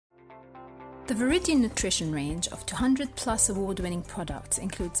The Viridian Nutrition range of 200-plus award-winning products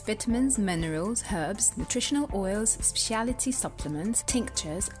includes vitamins, minerals, herbs, nutritional oils, specialty supplements,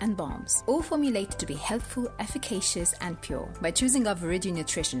 tinctures, and balms, all formulated to be healthful, efficacious, and pure. By choosing our Viridian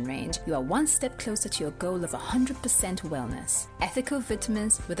Nutrition range, you are one step closer to your goal of 100% wellness. Ethical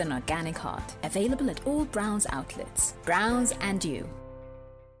vitamins with an organic heart. Available at all Browns outlets. Browns and you.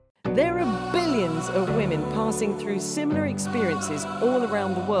 There are billions of women passing through similar experiences all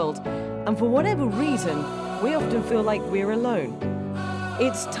around the world, and for whatever reason, we often feel like we're alone.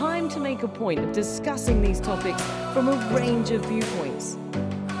 It's time to make a point of discussing these topics from a range of viewpoints.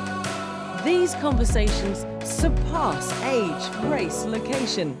 These conversations surpass age, race,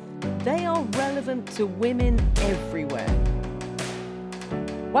 location. They are relevant to women everywhere.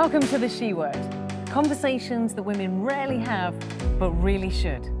 Welcome to the She Word, conversations that women rarely have, but really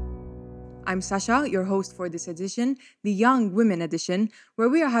should. I'm Sasha, your host for this edition, the Young Women edition, where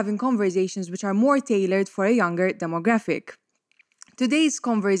we are having conversations which are more tailored for a younger demographic. Today's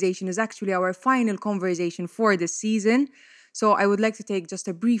conversation is actually our final conversation for this season, so I would like to take just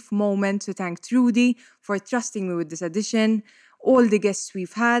a brief moment to thank Trudy for trusting me with this edition, all the guests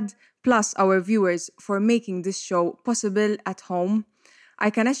we've had, plus our viewers for making this show possible at home.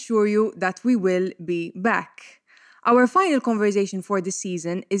 I can assure you that we will be back. Our final conversation for this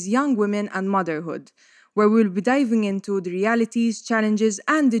season is Young Women and Motherhood, where we'll be diving into the realities, challenges,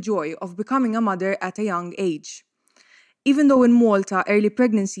 and the joy of becoming a mother at a young age. Even though in Malta early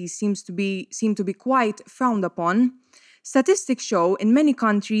pregnancies seem to be quite frowned upon, statistics show in many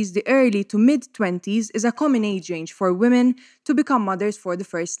countries the early to mid-20s is a common age range for women to become mothers for the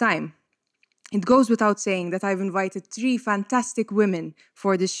first time. It goes without saying that I've invited 3 fantastic women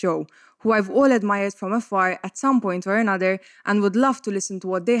for this show, who I've all admired from afar at some point or another and would love to listen to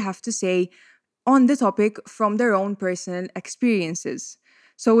what they have to say on the topic from their own personal experiences.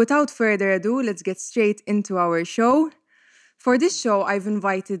 So without further ado, let's get straight into our show. For this show, I've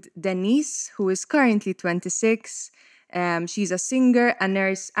invited Denise, who is currently 26. She's a singer, a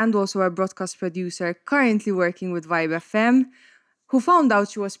nurse, and also a broadcast producer currently working with Vibe FM, who found out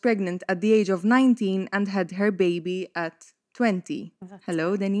she was pregnant at the age of 19 and had her baby at 20.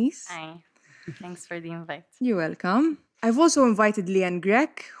 Hello, Denise. Hi. Thanks for the invite. You're welcome. I've also invited Leanne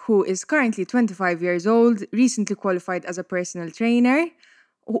Grech, who is currently 25 years old, recently qualified as a personal trainer,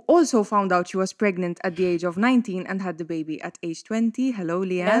 who also found out she was pregnant at the age of 19 and had the baby at age 20. Hello,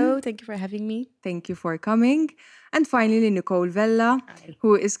 Leanne. Hello, thank you for having me. Thank you for coming. And finally, Nicola Vella,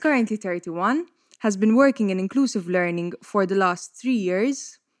 who is currently 31, has been working in inclusive learning for the last 3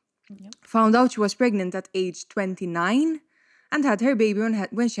 years, found out she was pregnant at age 29, and had her baby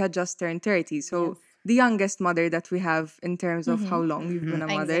when she had just turned 30. So the youngest mother that we have in terms of how long you've been a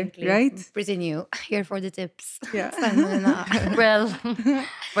mother, Exactly. right? Pretty new. Here for the tips. Yeah. Well,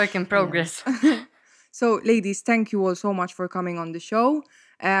 work in progress. So, ladies, thank you all so much for coming on the show.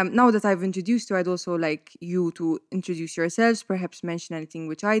 Now that I've introduced you, I'd also like you to introduce yourselves, perhaps mention anything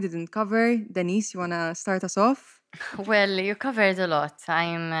which I didn't cover. Denise, you want to start us off? Well, you covered a lot.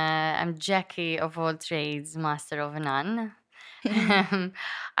 I'm Jackie of all trades, master of none.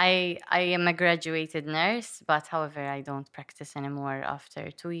 I am a graduated nurse, but however, I don't practice anymore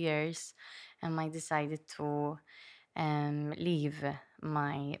after 2 years. I decided to leave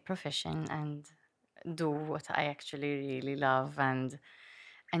my profession and do what I actually really love and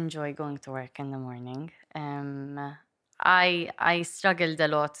enjoy going to work in the morning. I struggled a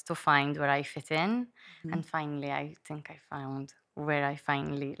lot to find where I fit in, and finally I think I found where I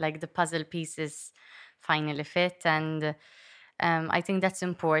finally, like the puzzle pieces finally fit, and I think that's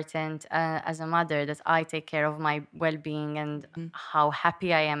important as a mother, that I take care of my well-being and how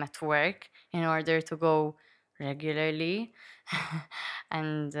happy I am at work in order to go regularly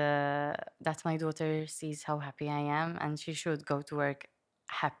and that my daughter sees how happy I am, and she should go to work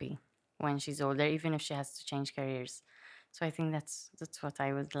happy when she's older, even if she has to change careers. So I think that's what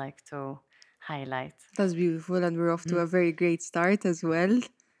I would like to highlight. That's beautiful, and we're off to a very great start as well.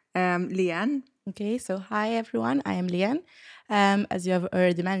 Leanne? Okay, so hi everyone, I am Leanne. As you have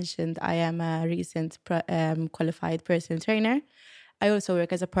already mentioned, I am a recent qualified personal trainer. I also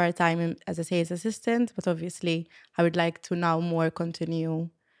work as a part-time as a sales assistant, but obviously I would like to now more continue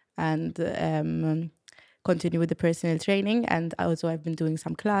with the personal training, and also I've been doing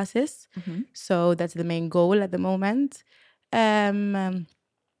some classes. So that's the main goal at the moment.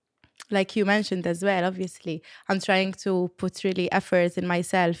 Like you mentioned as well, obviously, I'm trying to put really effort in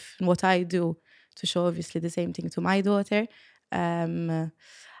myself and what I do to show obviously the same thing to my daughter.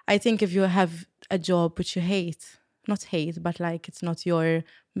 I think if you have a job which you hate, not hate, but like it's not your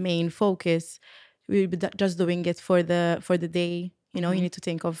main focus, you'll be just doing it for the day You know, you need to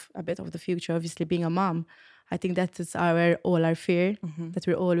think of a bit of the future. Obviously, being a mom, I think that is all our fear, that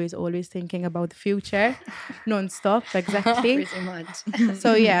we're always thinking about the future, non-stop, exactly. Pretty much.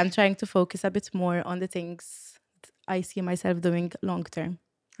 So yeah, I'm trying to focus a bit more on the things I see myself doing long term.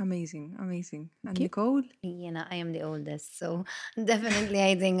 Amazing. And you. Nicole? I am the oldest, so definitely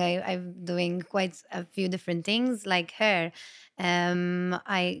I think I'm doing quite a few different things like her.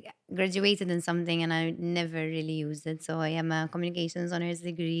 I graduated in something and I never really used it. So I am a communications honors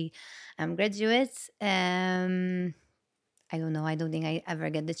degree graduate. I don't know. I don't think I ever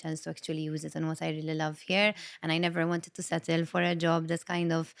get the chance to actually use it and what I really love here. And I never wanted to settle for a job that's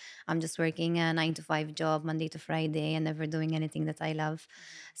kind of, I'm just working a 9 to 5 job, Monday to Friday, and never doing anything that I love.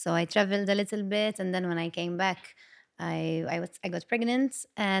 So I traveled a little bit. And then when I came back, I got pregnant.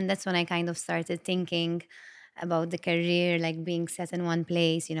 And that's when I kind of started thinking about the career, like being set in one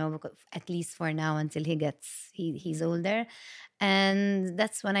place, at least for now until he's older. And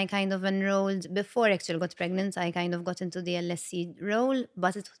that's when I kind of enrolled. Before I actually got pregnant, I kind of got into the LSC role,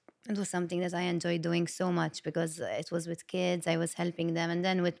 but it was something that I enjoyed doing so much because it was with kids, I was helping them. And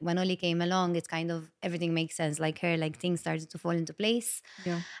then when Oli came along, it kind of, everything makes sense. Like her, like things started to fall into place.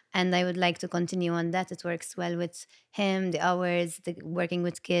 Yeah. And I would like to continue on that. It works well with him, the hours, working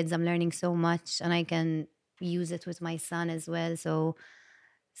with kids. I'm learning so much and I can use it with my son as well.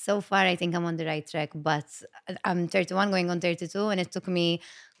 So far, I think I'm on the right track, but I'm 31 going on 32, and it took me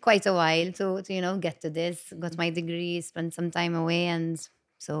quite a while to get to this. Got my degree, spent some time away, and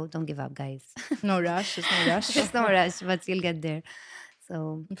so don't give up, guys. No rush, it's no rush. There's no rush, but you'll get there.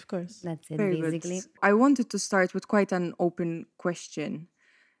 So Of course. that's it, Very basically. good. I wanted to start with quite an open question.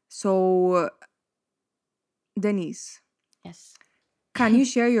 So, Denise, Yes. can you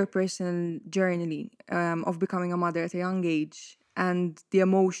share your personal journey of becoming a mother at a young age and the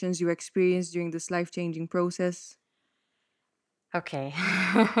emotions you experienced during this life-changing process? Okay.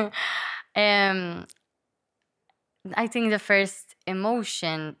 I think the first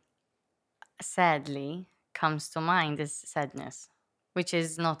emotion, sadly, comes to mind is sadness, which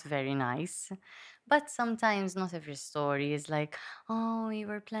is not very nice. But sometimes not every story is like, oh, we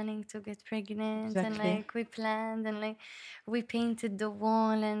were planning to get pregnant and Exactly. like we planned and like we painted the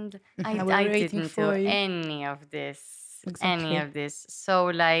wall and We were I waiting didn't do for you. any of this. Exactly. Any of this. So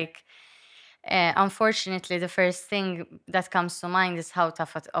like unfortunately, the first thing that comes to mind is how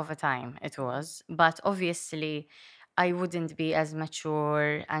tough of a time it was. But obviously, I wouldn't be as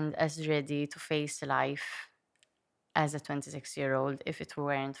mature and as ready to face life as a 26-year-old if it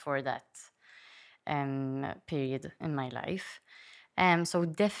weren't for that period in my life. So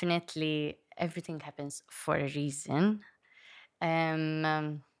definitely, everything happens for a reason.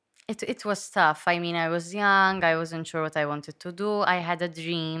 It was tough. I mean, I was young. I wasn't sure what I wanted to do. I had a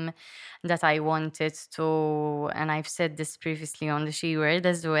dream that I wanted to, and I've said this previously on the She Word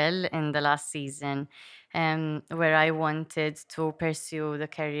as well in the last season, where I wanted to pursue the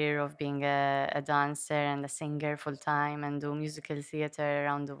career of being a dancer and a singer full time and do musical theater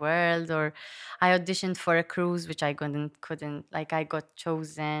around the world. Or I auditioned for a cruise, which I couldn't. Like I got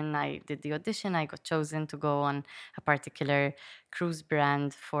chosen. I did the audition. I got chosen to go on a particular cruise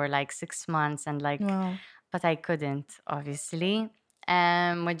brand for like 6 months and like, Wow. but I couldn't obviously,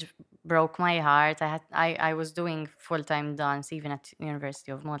 which broke my heart. I was doing full-time dance even at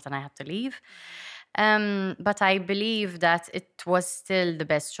University of Malta and I had to leave. But I believe that it was still the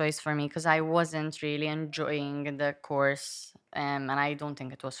best choice for me because I wasn't really enjoying the course. And I don't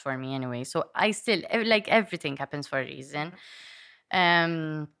think it was for me anyway. So I still, like everything happens for a reason.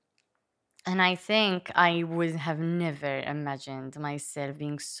 And I think I would have never imagined myself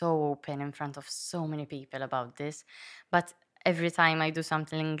being so open in front of so many people about this. But every time I do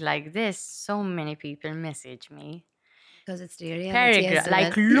something like this, so many people message me. Because it's the reality as well.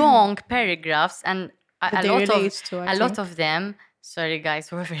 Like long paragraphs, and That a they lot relate of to, I a lot think. of them. Sorry, guys,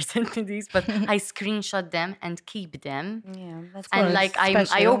 whoever sent me these, but I screenshot them and keep them. Yeah, that's And course, like I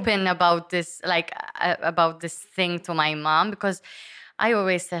special. open about this, like about this thing to my mom because I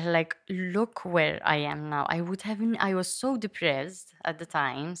always tell her like, look where I am now. I was so depressed at the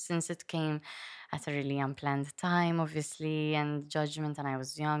time since it came at a really unplanned time, obviously, and judgment. And I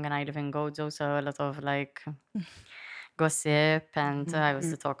was young and I live in Gozo, so a lot of like gossip, and I was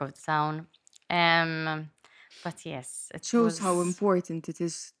the talk of the town. But yes, it Shows was. how important it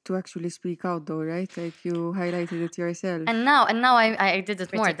is to actually speak out, though, right? Like you highlighted it yourself. And now I did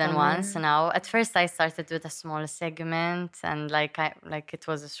it more pretty than common. once. Now, at first I started with a small segment, and like it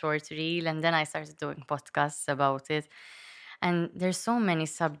was a short reel, and then I started doing podcasts about it. And there's so many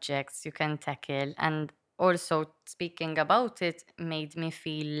subjects you can tackle, and also speaking about it made me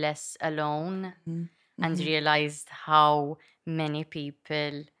feel less alone. and realized how many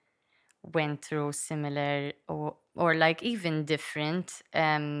people went through similar or like even different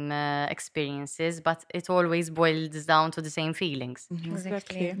experiences, but it always boils down to the same feelings.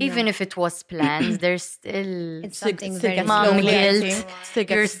 Exactly. Even if it was planned, there's still It's something still very gets mom lonely, I guilt. think. Still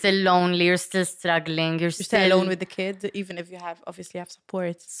You're gets- still lonely. You're still struggling. You're You're still alone with the kid, even if you obviously have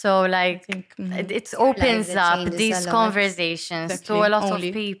support. So like I think, it Your life, opens it up changes these a lot. conversations Exactly. to a lot Only.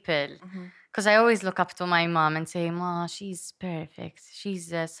 of people. Because I always look up to my mom and say, "Ma, she's perfect.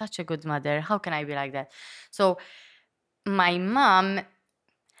 She's such a good mother. How can I be like that?" So my mom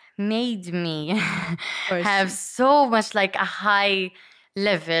made me course. have so much like a high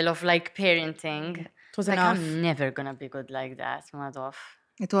level of like parenting. It was Like enough. I'm never gonna be good like that, Madoff.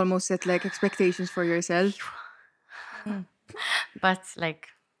 It almost set like expectations for yourself. But like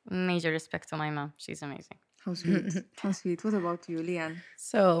major respect to my mom. She's amazing. How sweet. How sweet. What about you, Leanne?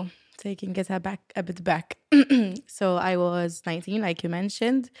 So taking it a bit back. So I was 19, like you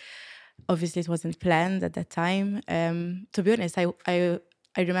mentioned. Obviously, it wasn't planned at that time. To be honest, I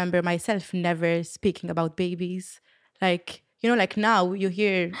remember myself never speaking about babies. Like, like now you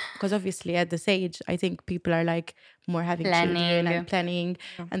hear, because obviously at this age, I think people are like more having children and planning.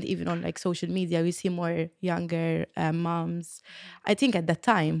 And even on like social media, we see more younger moms. I think at that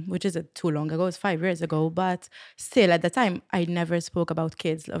time, which isn't too long ago, it's 5 years ago, but still at the time, I never spoke about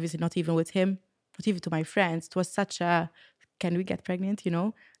kids. Obviously, not even with him, not even to my friends. It was such a, can we get pregnant,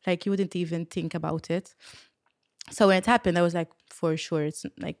 Like you wouldn't even think about it. So when it happened, I was like, for sure. It's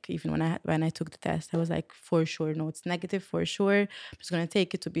like, even when I took the test, I was like, for sure, no, it's negative, for sure. I'm just going to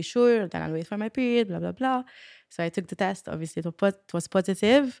take it to be sure. Then I'll wait for my period, blah, blah, blah. So I took the test. Obviously, it was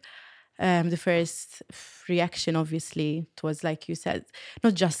positive. The first reaction, obviously, it was like you said,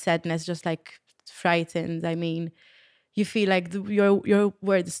 not just sadness, just like frightened. I mean, you feel like your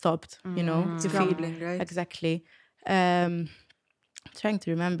word stopped, You feel Scrambling, right? Exactly. Trying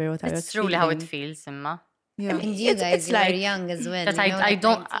to remember what I was It's truly feeling. how it feels, Emma. Yeah. And you guys, it's you were like young as well. That you know, I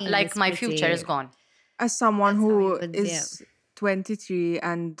don't 19 like is my future is pretty- gone. As someone That's how who you would- is 23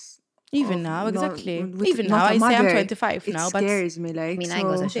 and Even of now, exactly. with Even not now, a I say I'm mother, 25 it now, but scares me. Like, I mean, so I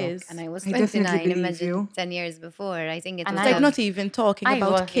got a It shock, is. and I was I definitely 29. believe Imagine you. 10 years before. I think it And was I like not even talking I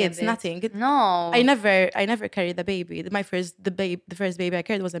about was- kids, Yeah, nothing. No. I never carried a baby. The first baby I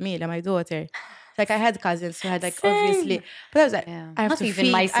carried was Amelia, my daughter. Like I had cousins who had like Same. obviously, but I was like, Yeah. I have Not to even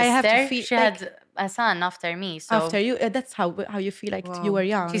feed. my I have to sister. feed. She like, had a son after me. So after you. That's how you feel like you Wow. were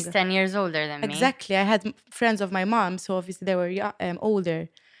young. she's 10 years older than me. Exactly. I had friends of my mom, so obviously they were older.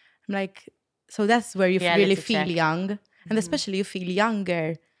 I'm like, so that's where you Reality really feel check. young, and especially you feel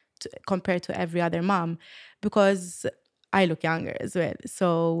younger compared to every other mom, because I look younger as well.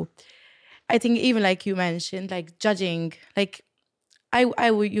 So I think even like you mentioned, like judging, like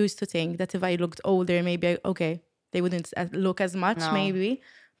I would used to think that if I looked older, maybe okay, they wouldn't look as much, No. maybe,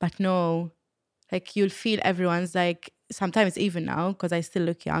 but no, like you'll feel everyone's like sometimes even now because I still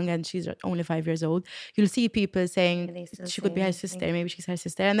look young and she's only 5 years old. You'll see people Yeah, saying they still she could be say her the sister, same. maybe she's her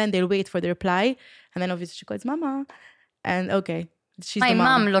sister, and then they'll wait for the reply, and then obviously she goes mama, and okay, she's My the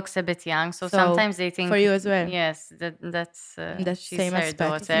mom. mom looks a bit young, so So, sometimes they think for you as well. Yes, that's In that she's same her aspect.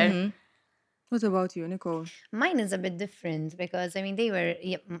 daughter. Mhm. what about you, Nicole? Mine is a bit different because I mean they were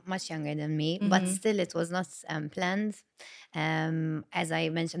much younger than me, but still it was not planned. As I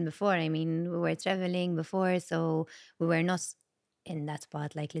mentioned before, I mean we were traveling before, so we were not in that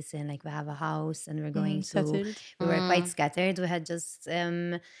spot. Like listen, like we have a house and we're going to. Settled. We were quite scattered. We had just.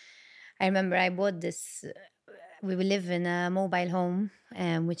 I remember I bought this. We will live in a mobile home,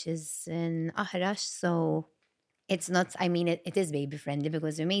 which is in Ahrash, so it's not, I mean, it is baby friendly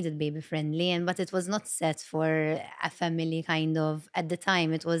because we made it baby friendly, but it was not set for a family kind of, at the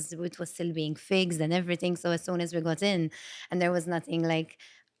time, it was still being fixed and everything. So as soon as we got in and there was nothing, like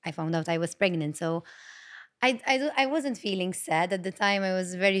I found out I was pregnant. So I wasn't feeling sad at the time. I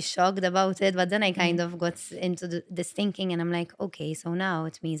was very shocked about it. But then I kind of got into this thinking and I'm like, okay, so now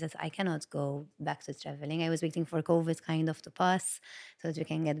it means that I cannot go back to traveling. I was waiting for COVID kind of to pass so that we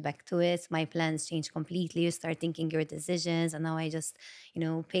can get back to it. My plans changed completely. You start thinking your decisions. And now I just,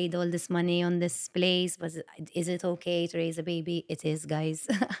 paid all this money on this place. But is it okay to raise a baby? It is, guys.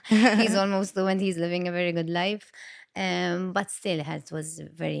 He's almost 2 and he's living a very good life. But still, it was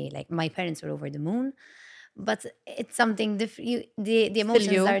very, like, my parents were over the moon. But it's something different. The emotions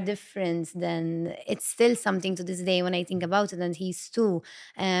you. are different. Then it's still something to this day when I think about it. And he's too.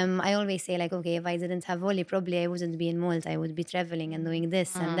 I always say like, okay, if I didn't have Oli, probably I wouldn't be in Malta. I would be traveling and doing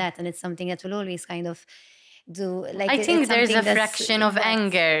this and that. And it's something that will always kind of do like I think it's there's a something that's fraction of what?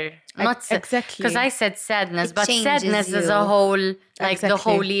 anger, not Exactly. because I said sadness, It but changes sadness as a you. whole, like the Exactly.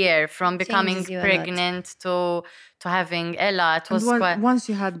 whole year, from becoming changes you a lot. pregnant to having Ella. It was And quite. once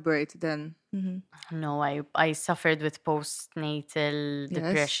you had birth, then No, I suffered with postnatal Yes.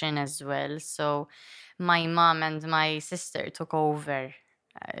 depression as well. So my mom and my sister took over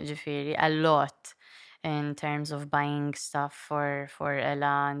ġifiri, a lot in terms of buying stuff for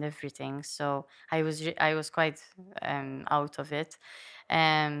Ella and everything. So I was quite out of it.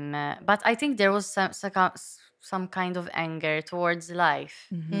 But I think there was some kind of anger towards life.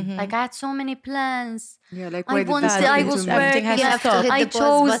 Like I had so many plans. yeah, like I why did this wanted, I happen was to me? Everything working. has You to have to stop. hit I the pause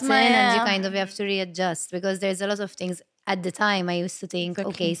chose button my and you kind of have to readjust, because there's a lot of things. At the time, I used to think,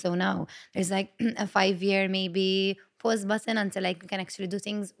 okay, so now there's like a 5-year maybe pause button until I can actually do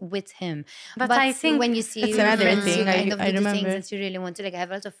things with him. But I think when you see that's your another friends, you thing. kind of I do the things remember. that you really want to. Like I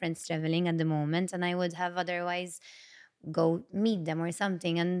have a lot of friends traveling at the moment, and I would have otherwise go meet them or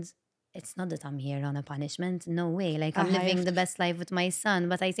something. And it's not that I'm here on a punishment. No way. Like I'm living the best life with my son.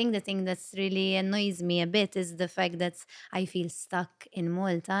 But I think the thing that's really annoys me a bit is the fact that I feel stuck in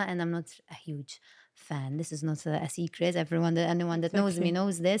Malta, and I'm not a huge fan. This is not a secret. Anyone that knows me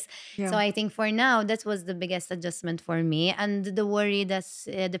knows this. Yeah. So I think for now, that was the biggest adjustment for me. And the worry that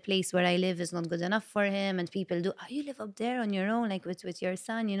the place where I live is not good enough for him. And people do, oh, you live up there on your own, like with your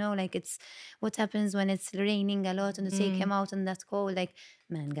son, you know, like it's what happens when it's raining a lot and to take him out in that cold. Like,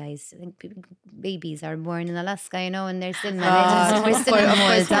 man, guys, I think babies are born in Alaska, you know, and they're still managed. We're still in of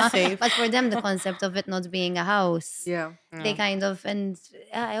course we're Malta. safe. But for them, the concept of it not being a house, Yeah. they kind of, and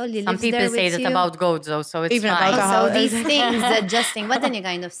I only some lives people there say with that you. about goats, though, so it's Even fine. about a So house. these things adjusting, but then you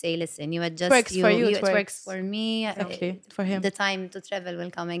kind of say, listen, you adjust. works for you, It it works works. for me. Exactly, for him. The time to travel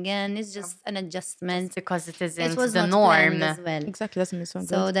will come again. It's just an adjustment. Because it It isn't was the not norm. planned as well. Exactly, doesn't mean so good.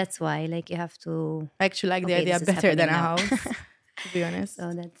 So that's why, like, you have to. I actually like the Okay, idea this is better than a happening now. house, to be honest.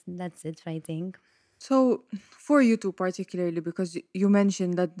 So that's it, I think. So for you two particularly, because you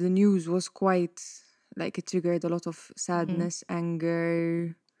mentioned that the news was quite like it triggered a lot of sadness,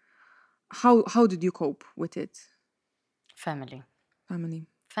 anger. How did you cope with it? Family.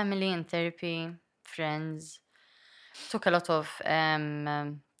 Family. And therapy, friends. Took a lot of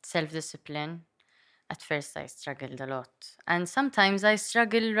self-discipline. At first, I struggled a lot. And sometimes I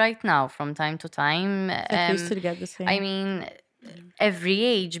struggle right now from time to time. Exactly, you still get the same. I mean, every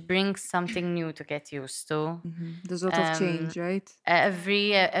age brings something new to get used to. There's a lot of change, right? Every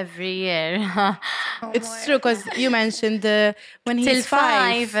year. It's true, because you mentioned when Till he's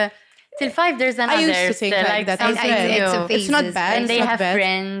five. Till 5, there's another. I used to think still, like that as something well. It's a new. phase. It's not phases, bad. And It's they not have bad.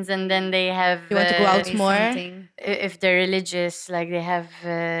 friends, and then they have. You want to go out Say more? something. If they're religious, like they have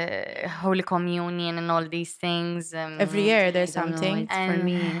Holy Communion and all these things. Every year there's I don't know, something. it's for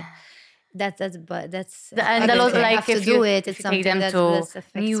me. That's and I a lot, have like to if do you it. if It's you take something them that to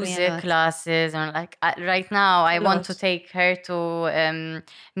affects me a music lot. classes, and like right now I want to lot. take her to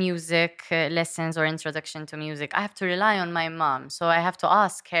music lessons or introduction to music. I have to rely on my mom, so I have to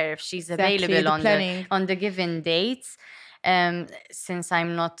ask her if she's Exactly, available the on planning. the given dates. Since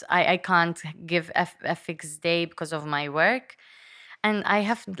I'm not, I can't give a fixed day because of my work. And I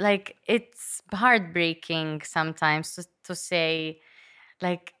have, like, it's heartbreaking sometimes to say,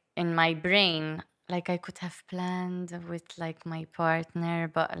 like, in my brain, like, I could have planned with, like, my partner,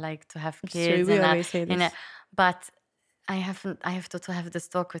 but, like, to have It's true, kids. we and always say this. But I have to have this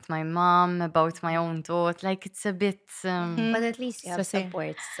talk with my mom about my own daughter. Like, it's a bit... But at least you have So same.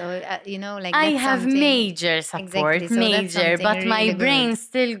 support. So, you know, like I that's have something- major support, Exactly, so that's major, something but my really brain good.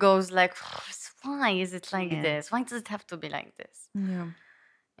 still goes like, why is it like Yeah. this? Why does it have to be like this? Yeah.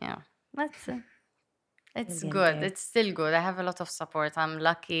 Yeah, that's it's We'll get good. there. It's still good. I have a lot of support. I'm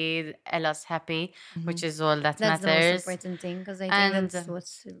lucky. Ella's happy, which is all that That's the matters. most important thing, because I And think that's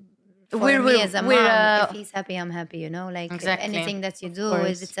what's for we're- me we're- as a we're, mom. If he's happy, I'm happy. You know, like Exactly. anything that you do,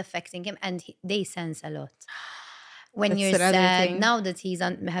 course. it's affecting him, and they sense a lot. When That's you're another sad, thing. now that he's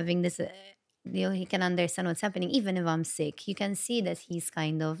having this, you know, he can understand what's happening. Even if I'm sick, you can see that he's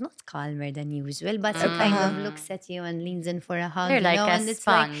kind of not calmer than usual, but he kind of looks at you and leans in for a hug. They're you like know, a and it's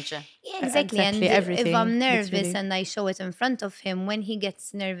like, sponge. yeah, exactly. Exactly, And everything, if I'm nervous literally. and I show it in front of him, when he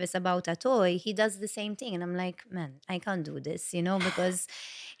gets nervous about a toy, he does the same thing. And I'm like, man, I can't do this, you know, because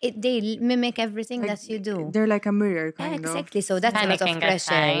they mimic everything that you do. They're like a mirror, Yeah, kind of. exactly. So that's a lot Panicking of at pressure.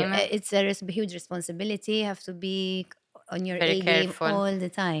 time. It's a huge responsibility. You have to be on your Very A game careful. all the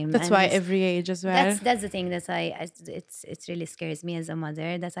time. That's And why every age as well. that's the thing that it really scares me as a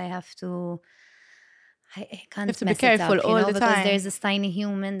mother, that I have to I can't have to be mess it careful up, all the because time. there's this tiny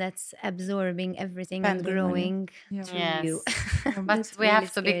human that's absorbing everything and Depending on you. growing Yeah. through Yes. you. But It we really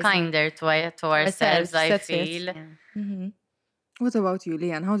have to be scares me. kinder to ourselves, I that's it. feel. Yeah. What about you,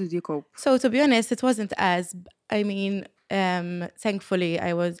 Leanne? How did you cope? So to be honest, it wasn't as, I mean, thankfully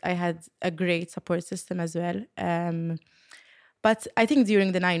I had a great support system as well. But I think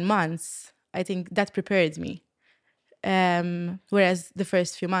during the 9 months, I think that prepared me. Whereas the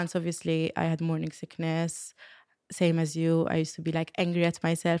first few months, obviously, I had morning sickness, same as you. I used to be like angry at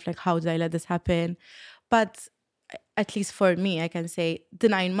myself, like, how did I let this happen? But at least for me, I can say the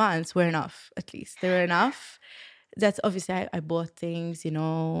 9 months were enough, at least. They were enough. That's obviously, I bought things,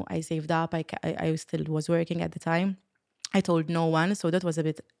 I saved up. I still was working at the time. I told no one, so that was a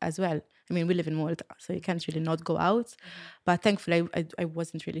bit as well. I mean, we live in Malta, so you can't really not go out. But thankfully, I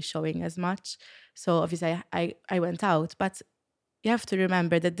wasn't really showing as much. So obviously, I went out. But you have to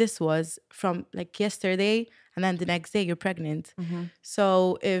remember that this was from like yesterday, and then the next day you're pregnant.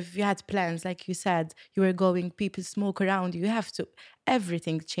 So if you had plans, like you said, you were going, people smoke around you have to,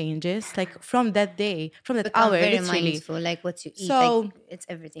 everything changes. Like from that day, from that Become hour, very literally. mindful, like what you eat. So- like it's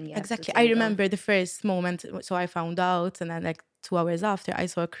everything. You Exactly. Have to I think of. remember the first moment. So I found out, and then like 2 hours after, I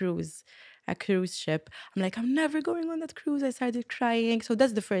saw a cruise ship. I'm like, I'm never going on that cruise. I started crying. So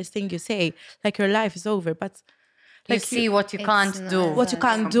that's the first thing you say, like your life is over. But You like see what you It's can't not do. what you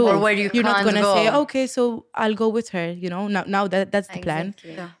can't do, Or where you're not can't gonna go. say, okay, so I'll go with her. Now that's the plan.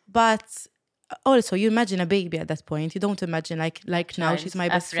 Exactly. Yeah. But also, you imagine a baby at that point. You don't imagine like now she's my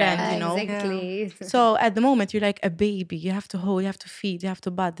Child, a best friend. friend. Exactly. So at the moment, you're like a baby. You have to hold, you have to feed, you have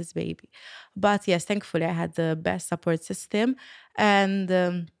to bath this baby. But yes, thankfully, I had the best support system. And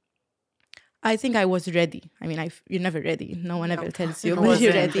I think I was ready. I mean, you're never ready. No one ever tells you, but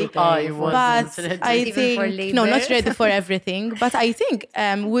you're ready. I But wasn't ready. I Even for think, no, not labor. ready for everything. But I think,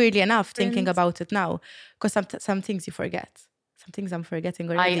 weirdly enough, thinking about it now, because some things you forget. Some things I'm forgetting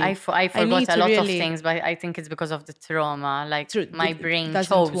already. I forgot need a to lot of really- things, but I think it's because of the trauma. Like True, my it brain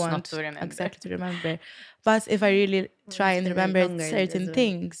doesn't chose want not to remember. exactly to remember. But if I really try and still remember longer certain as well.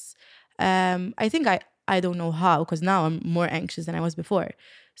 things, I think I don't know how, because now I'm more anxious than I was before.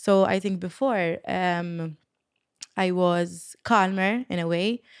 So I think before I was calmer in a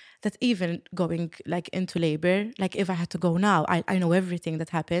way, that even going like into labor, like if I had to go now, I know everything that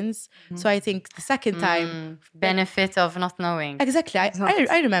happens. So I think the second time, Benefit of not knowing. exactly,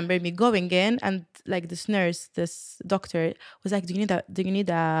 I remember me going in, and like this doctor was like, do you need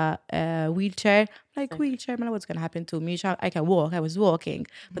a wheelchair? Like, wheelchair, man, what's gonna happen to me? I can walk. I was walking,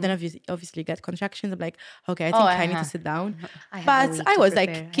 but then obviously get contractions. I'm like, okay, I think I need to sit down. I had a But week I to was prepare. I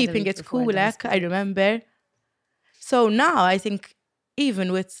like had a keeping week it before cool. the Like, I hospital. remember. So now I think,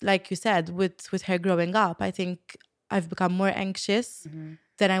 even with, like you said, with her growing up, I think I've become more anxious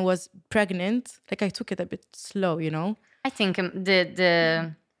than I was pregnant. Like, I took it a bit slow, I think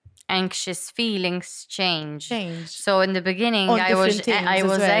the anxious feelings change. Change. So in the beginning, On I was different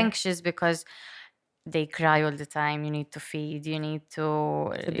things as well. anxious because they cry all the time. You need to feed. You need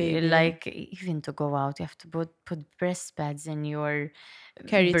to baby. like even to go out. You have to put breast pads in your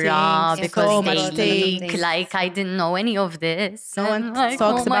Carry bra things, because so they much leak. things. Like, I didn't know any of this. No one And like,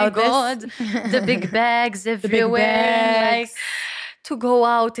 talks oh my about this. God, the big bags The big everywhere. Like, bags. to go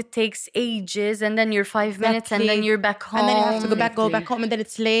out, it takes ages, and then you're 5 minutes, and then Exactly. you're back home, And then you have to go back home, and then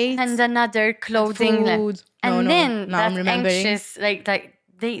it's late. and another clothing, like- food. and No, then now I'm that remembering. anxious, like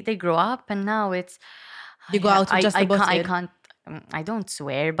they grow up, and now it's You go out with just a I bottle. can't. I don't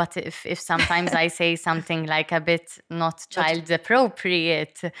swear, but if sometimes I say something like a bit not child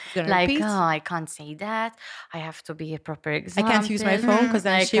appropriate, gonna like, repeat? oh, I can't say that. I have to be a proper I example. can't use my phone, because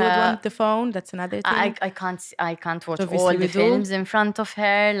then Like, she would want the phone. That's another thing. I can't watch Obviously all we the do. films in front of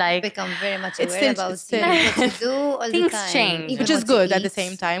her. Like, Become very much It's aware still- about it's still- what you do all Things the time. change. even Which is what you good at the eat.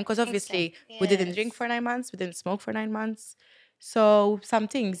 same time, because obviously we didn't Yes. drink for 9 months, we didn't smoke for 9 months. So some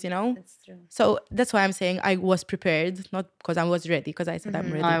things, That's true. So that's why I'm saying I was prepared, not because I was ready, because I said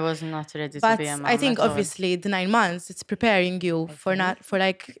I'm ready. I was not ready But to be a mom. I think at all. obviously the 9 months, it's preparing you for not for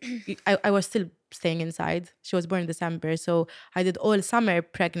like I was still staying inside. She was born in December, so I did all summer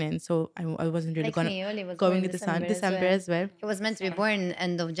pregnant. So I wasn't really Like me, Oli was going born in December December as well. He was meant to be born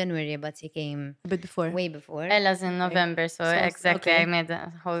end of January, but he came A bit before. way before. Ella's in November, so exactly. okay. I made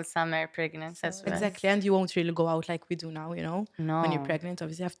a whole summer pregnancy as well. Exactly, and you won't really go out like we do now, No. When you're pregnant,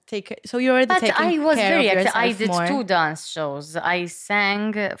 obviously you have to take it. So you're already But taking I was care very of active. I yourself did more. 2 dance shows. I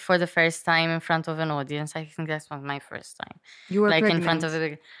sang for the first time in front of an audience. I think that's not my first time. You were like pregnant. in front of a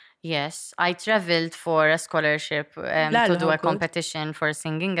big. Yes, I traveled for a scholarship Lala, to do how a good. competition for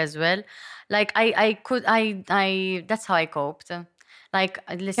singing as well. Like I could I that's how I coped. Like,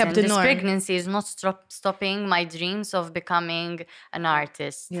 listen, the this norm. pregnancy is not stopping my dreams of becoming an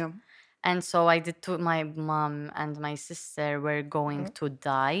artist. Yeah. And so I did too. My mom and my sister were going to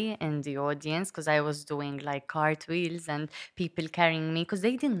die in the audience because I was doing like cartwheels and people carrying me because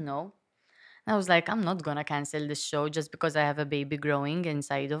they didn't know. I was like, I'm not gonna cancel this show just because I have a baby growing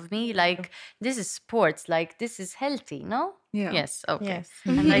inside of me. Like, this is sports. Like, this is healthy, no? Yeah. Yes, okay. Yes.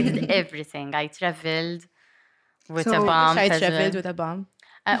 And I did everything. I traveled with a So- bump I as traveled well. with a bomb.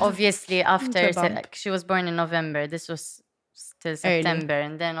 Obviously, after bump. she was born in November, this was till September,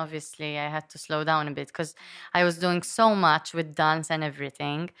 and then obviously I had to slow down a bit because I was doing so much with dance and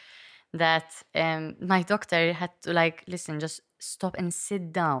everything that my doctor had to like, listen, just stop and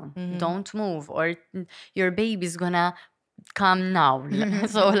sit down, don't move, or your baby's gonna come now.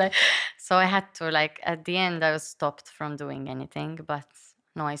 So I had to like, at the end I was stopped from doing anything, but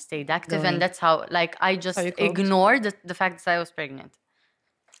no, I stayed active, Going. and that's how like I just you coped? ignored the fact that I was pregnant.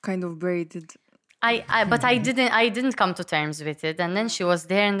 Kind of braided. But I didn't come to terms with it, and then she was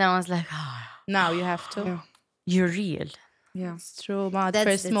there, and then I was like, Now you have to. Yeah. you're real. Yeah. It's true, but That's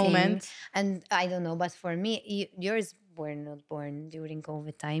first the moment. thing. And I don't know, but for me, yours were not born during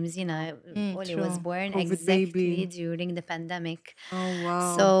COVID times. You know, Oli was true. born COVID exactly baby. during the pandemic. Oh,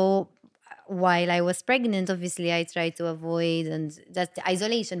 wow. So while I was pregnant, obviously I tried to avoid, and that the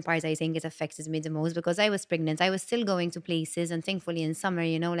isolation part, I think it affected me the most because I was pregnant. I was still going to places, and thankfully in summer,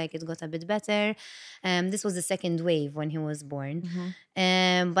 you know, like it got a bit better. This was the second wave when he was born.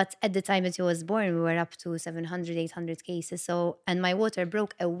 But at the time that he was born, we were up to 700, 800 cases. So, and my water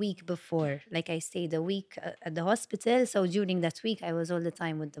broke a week before. Like I stayed a week at the hospital. So during that week, I was all the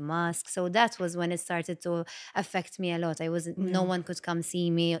time with the mask. So that was when it started to affect me a lot. No one could come see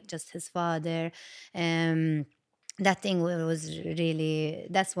me, just his father. That thing was really,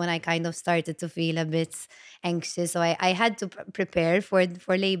 that's when I kind of started to feel a bit anxious. So I had to prepare for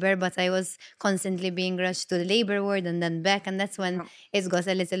labor, but I was constantly being rushed to the labor ward and then back. And that's when it got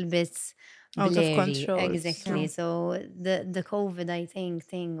a little bit Out of blurry. control. Exactly. So the COVID, I think,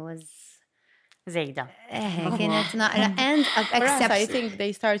 thing was... Zayda. كانت and For us, I except think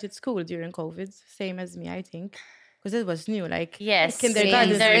they started school during COVID, same as me, I think. Because it was new, like Yes, kindergarten.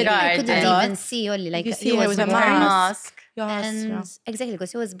 kindergarten. I couldn't a lot. even see Oli. Like You he see her was with a born. mask. Mask. Yes, And exactly,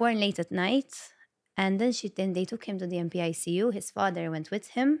 because he was born late at night. And then they took him to the MPICU. His father went with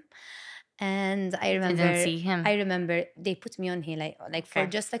him. And I remember Didn't see him. I remember they put me on here like for Okay.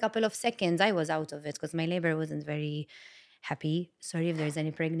 just a couple of seconds. I was out of it because my labor wasn't very happy. Sorry if there's any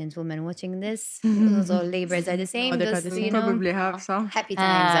pregnant woman watching this. Not all labors are the same. they're Just, not the same. you know, Probably have some. happy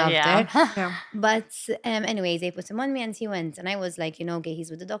times after. Yeah. But anyways, they put him on me and he went. And I was like, you know, okay, he's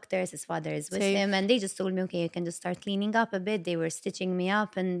with the doctors. His father is with Safe. him. And they just told me, okay, you can just start cleaning up a bit. They were stitching me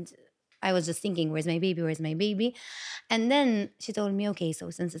up and I was just thinking, where's my baby? Where's my baby? And then she told me, okay, so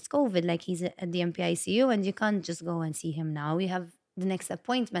since it's COVID, like he's at the MPICU and you can't just go and see him now. We have the next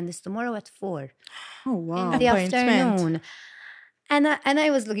appointment is tomorrow at 4 Oh, wow. in the Appointment. afternoon. And I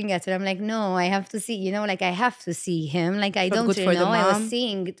was looking at her. I'm like, no, I have to see, you know, like I have to see him. Like I But don't good really for the know. I was mom.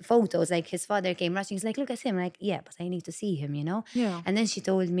 seeing photos. Like his father came rushing. He's like, look at him. Like, yeah, but I need to see him, you know? Yeah. And then she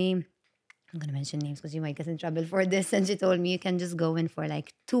told me, I'm going to mention names because you might get in trouble for this. And she told me you can just go in for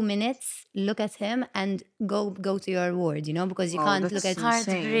like 2 minutes, look at him and go to your ward, you know, because you Oh, can't that's look at insane.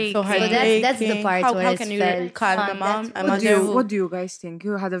 Heartbreaking. So that's the heartbreaking. part how, where how it can you felt calm a fun. mom? That's A what mother What do you guys think?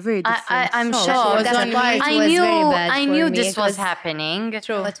 You had a very different... I'm No, sure. was that on part me. I was knew very bad I for knew me. this It was was- happening.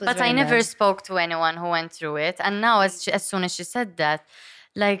 True. It was But I very never bad. spoke to anyone who went through it. And now, as soon as she said that,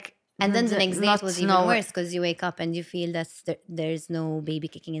 like, And then the next day it not was even know- worse because you wake up and you feel that there's no baby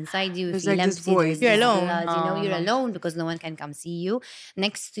kicking inside you. You There's feel like this empty. void. There's You're this alone. blood, you know, you're No. alone because no one can come see you.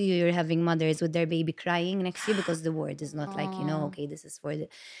 Next to you, you're having mothers with their baby crying next to you because the ward is not like, you know, okay, this is for the...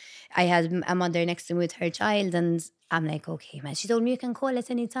 I had a mother next to me with her child and I'm like, okay, man. She told me you can call at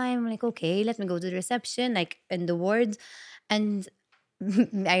any time. I'm like, okay, let me go to the reception, like in the ward. And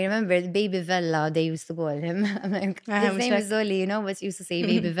I remember baby Vella, they used to call him. I'm like, his name is Oli, you know, but she used to say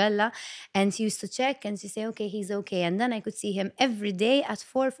baby Vella. And she used to check and she say, okay, he's okay. And then I could see him every day at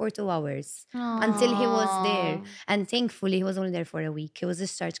 4 for 2 hours until he was there. And thankfully, he was only there for a week. He was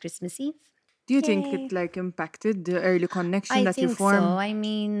discharged Christmas Eve. Do you think it like impacted the early connection I that you think formed? so. I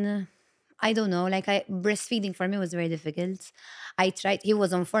mean, I don't know. Like breastfeeding for me was very difficult. I tried. He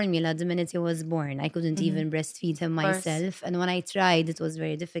was on formula the minute he was born. I couldn't even breastfeed him course. myself. And when I tried, it was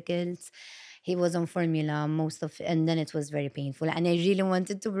very difficult. he was on formula most of, and then it was very painful. And I really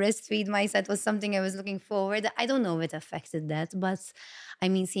wanted to breastfeed myself. It was something I was looking forward. I don't know if it affected that, but I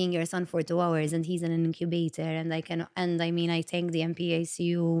mean, seeing your son for 2 hours and he's in an incubator, and I mean, I thank the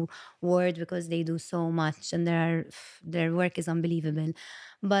MPACU ward because they do so much, and their work is unbelievable.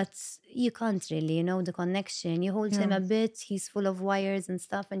 But you can't really, the connection. You hold him a bit, he's full of wires and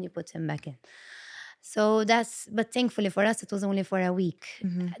stuff, and you put him back in. So but thankfully for us, it was only for a week.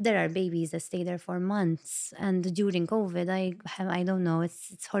 There are babies that stay there for months. And during COVID, I don't know,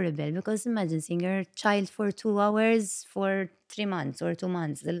 it's horrible, because imagine seeing your child for 2 hours for 3 months or 2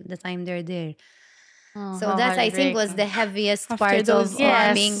 months, the time they're there. So that, I think, was the heaviest After part those of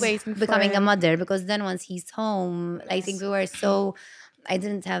months waiting becoming for a mother, because then once he's home, I think we were so, I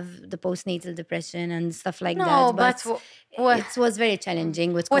didn't have the postnatal depression and stuff like No, that. but It was very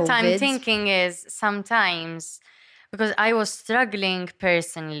challenging with what COVID. I'm thinking is sometimes, because I was struggling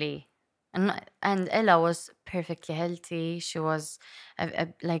personally, and Ella was perfectly healthy. She was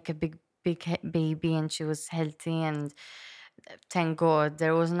like a big baby, and she was healthy, and thank God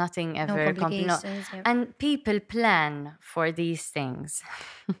there was nothing No ever complications. Yeah. And people plan for these things.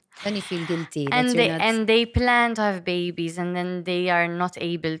 Then you feel guilty that and you're they not. and they plan to have babies, and then they are not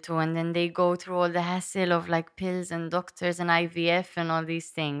able to, and then they go through all the hassle of like pills and doctors and IVF and all these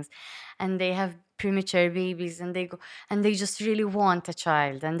things, and they have premature babies, and they just really want a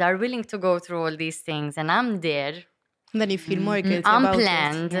child, and are willing to go through all these things, and I'm there And then you feel more guilty about it.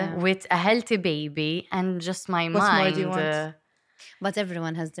 unplanned with a healthy baby, and just my What mind more do you want? But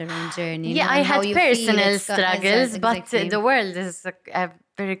everyone has their own journey. yeah, I and how had you feel, personal it's struggles, but exactly. the world is a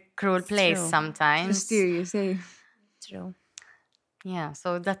very cruel place true. sometimes. Mysterious, eh? True. Yeah,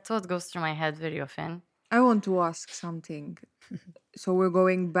 so that thought goes through my head very often. I want to ask something. So we're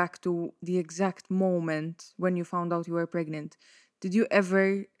going back to the exact moment when you found out you were pregnant. Did you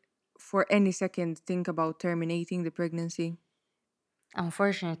ever, for any second, think about terminating the pregnancy?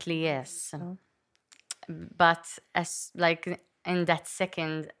 Unfortunately, yes. But as like in that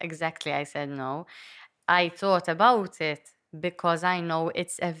second, exactly, I said no. I thought about it because I know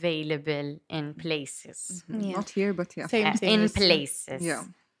it's available in places. Yeah. Not here, but yeah. Same thing. In with- places. Yeah.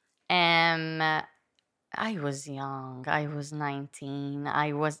 I was young. I was 19.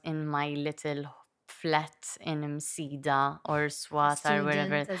 I was in my little flat in Msida or Swat or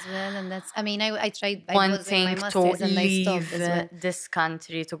wherever. Student as well, and that's. I mean, I tried. I was doing my Wanting to masters and I stopped leave as well. this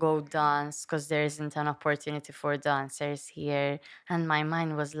country to go dance because there isn't an opportunity for dancers here. And my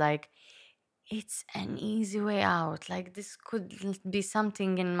mind was like, it's an easy way out. Like, this could be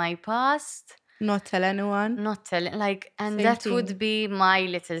something in my past. Not tell anyone. Not telling, like, and Same that thing. would be my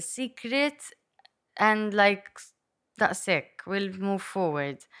little secret. And, like, that's it. We'll move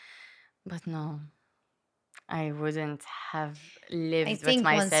forward. But no, I wouldn't have lived with think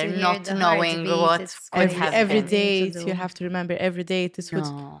once myself you hear not the knowing heartbeat, what it's could quite have Every been. date, to you do. have to remember every date. This would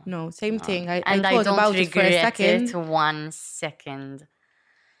No, same thing. I And I thought don't about it for a regret second. it 1 second.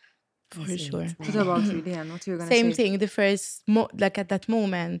 For sure. What about you, Leanne? What you were going to Same say? thing. The first, like at that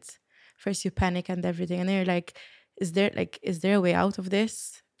moment, first you panic and everything, and then you're like, is there a way out of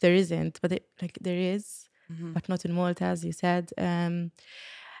this? There isn't, but there is, but not in Malta, as you said. And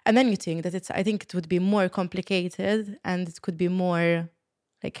then you think that I think it would be more complicated, and it could be more,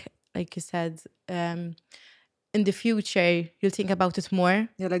 like you said, in the future you'll think about it more.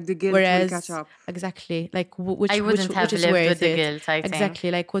 Yeah, like the guilt Whereas, will catch up. exactly, like which I wouldn't have which is lived worth with the it. guilt, I think.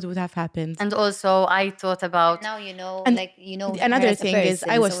 Exactly, like what would have happened. And also, I thought about Now you know, And like you know. her Another as a thing is, I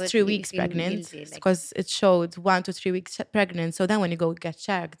person, was so 3 you weeks feel pregnant guilty, like- because it showed 1 to 3 weeks pregnant. So then when you go get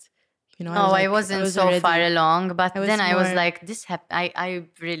checked, no, I I wasn't was so already- far along, but I was then I was more- like, I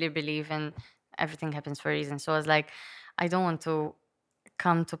really believe in everything happens for a reason. So I was like, I don't want to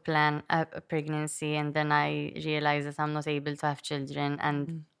come to plan a pregnancy and then I realized that I'm not able to have children,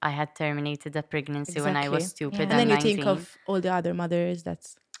 and I had terminated a pregnancy when I was Exactly. stupid Yeah. And then at you 19. think of all the other mothers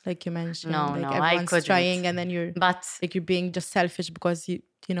that's like you mentioned. No, like no, I everyone's couldn't. trying, and then you're But like you're being just selfish because you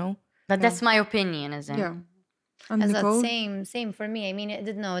know. that's my opinion, isn't it? Yeah. And As that Nicole? same for me. I mean, it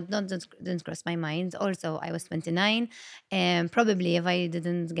didn't cross my mind. Also, I was 29, and probably if I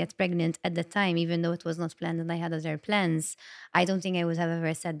didn't get pregnant at the time, even though it was not planned and I had other plans, I don't think I would have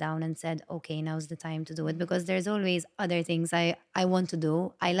ever sat down and said, "Okay, now's the time to do it." Because there's always other things I want to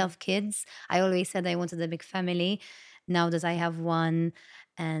do. I love kids. I always said I wanted a big family. Now that I have one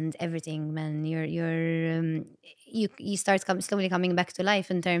and everything, man, you start slowly coming back to life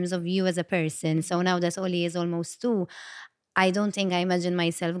in terms of you as a person. So now that Oli is almost 2, I don't think I imagine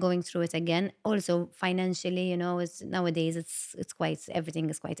myself going through it again. Also, financially, nowadays it's quite, everything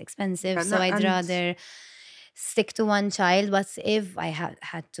is quite expensive. Yeah, So I'd rather stick to one child. But if I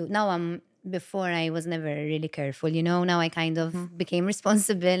had to, now I'm before I was never really careful, now I kind of became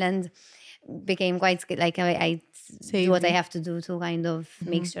responsible and became quite like I do what I have to do to kind of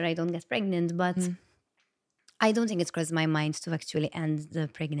make sure I don't get pregnant, but I don't think it's crossed my mind to actually end the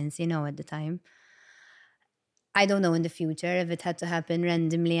pregnancy, at the time. I don't know in the future if it had to happen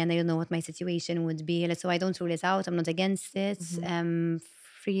randomly, and I don't know what my situation would be. So I don't rule it out. I'm not against it.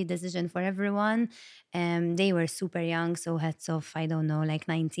 Free decision for everyone. They were super young, so heads off, I don't know, like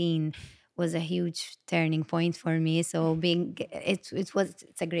 19 was a huge turning point for me. So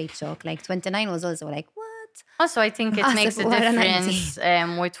it's a great shock. Like 29 was also like, what? Also, I think it makes a what a difference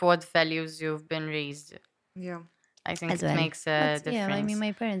with what values you've been raised. Yeah. I think As it well. makes a But, difference. yeah, I mean,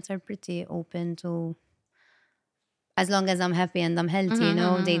 my parents are pretty open to, as long as I'm happy and I'm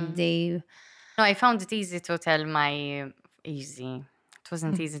healthy, they. No, I found it easy to tell easy. It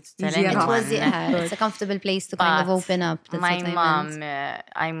wasn't easy to tell Easy anyone. enough. It was, it's a comfortable place to kind of But open up. That's my what I mom, meant.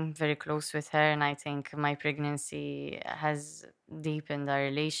 I'm very close with her, and I think my pregnancy has deepened our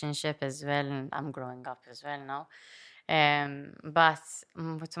relationship as well. And I'm growing up as well now. But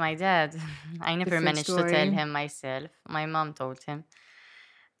with my dad, I never Different managed to tell story. him myself. My mom told him.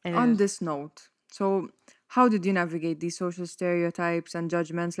 On this note, so how did you navigate these social stereotypes and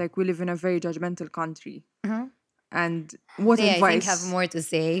judgments? Like, we live in a very judgmental country. And what Yeah, I think advice? have more to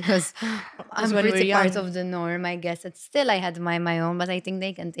say because I'm when we're pretty part young. of the norm, I guess. It's still I had my own, but I think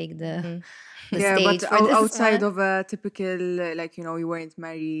they can take the Yeah, stage but for this outside one. of a typical, like, you weren't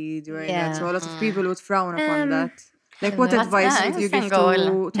married, you weren't that. So Yeah. a lot of people would frown upon that. Like, what But, advice yeah, would you give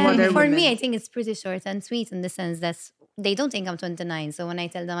single. to other for women? me, I think it's pretty short and sweet in the sense that they don't think I'm 29. So when I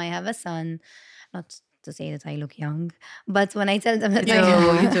tell them I have a son, not to say that I look young, but when I tell them that You do.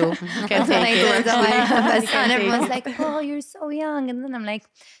 but when I tell them I have a son, take everyone's it. like, "Oh, you're so young," and then I'm like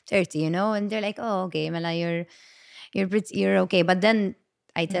 30, and they're like, "Oh, okay, Mela, you're okay." But then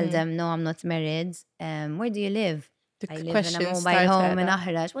I tell them, "No, I'm not married. Where do you live?" The I live in a questions mobile start home in like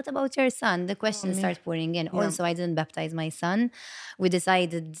Ahrash. What about your son? The questions start pouring in. Also, I didn't baptize my son. We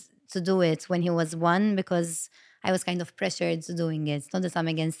decided to do it when he was 1 because I was kind of pressured to doing it. It's not that I'm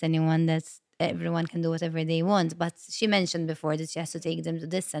against anyone, that's everyone can do whatever they want. But she mentioned before that she has to take them to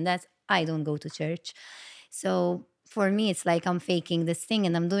this and that. I don't go to church. So for me, it's like I'm faking this thing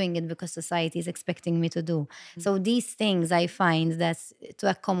and I'm doing it because society is expecting me to do. So these things I find that to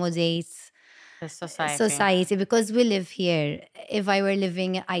accommodate The society. because we live here. If I were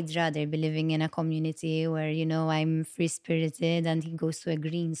living, I'd rather be living in a community where I'm free spirited and he goes to a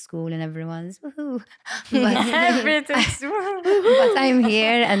green school and everyone's woohoo. Everything's But I'm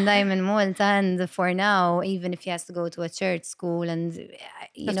here and I'm in Malta, and for now, even if he has to go to a church school, and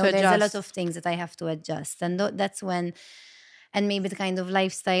Have to there's a lot adjust. of things that I have to adjust, and that's when. And maybe the kind of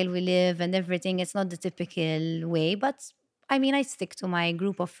lifestyle we live and everything, it's not the typical way, but I mean, I stick to my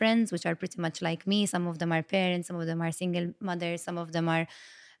group of friends, which are pretty much like me. Some of them are parents, some of them are single mothers, some of them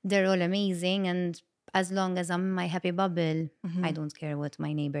they're all amazing. And as long as I'm in my happy bubble, I don't care what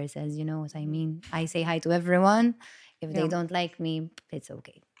my neighbor says, you know what I mean? I say hi to everyone. If they don't like me, it's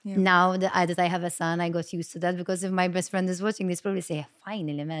okay. Now that I have a son, I got used to that because if my best friend is watching this, probably say,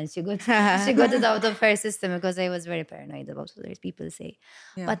 finally, man, she got it out of her system, because I was very paranoid about what other people say.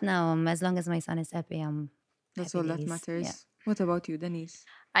 Yeah. But now, as long as my son is happy, That's happy all that days. matters. Yeah. What about you, Denise?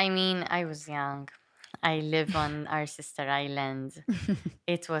 I mean, I was young. I live on our sister island.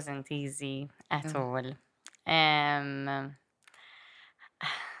 It wasn't easy at all. And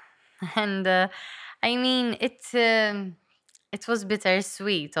I mean, it was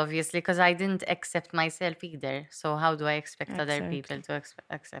bittersweet, obviously, because I didn't accept myself either. So how do I expect other people to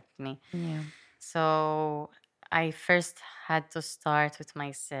accept me? Yeah. So I first had to start with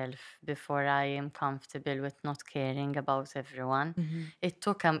myself before I am comfortable with not caring about everyone. It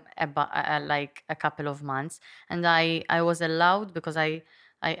took like a couple of months, and I was allowed because I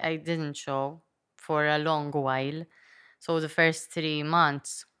didn't show for a long while. So the first 3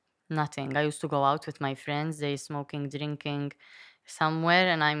 months, nothing. I used to go out with my friends. They smoking, drinking somewhere,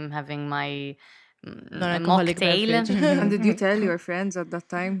 and I'm having my Non-alcoholic mocktail. beverage. And did you tell your friends at that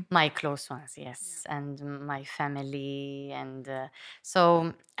time? My close ones, yes, and my family, and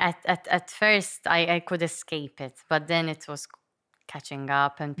so at first I could escape it, but then it was catching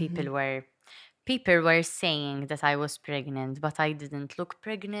up, and people were saying that I was pregnant, but I didn't look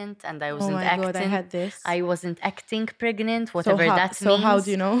pregnant, and I Oh wasn't my acting. God, I had this. I wasn't acting pregnant, whatever that So means. how do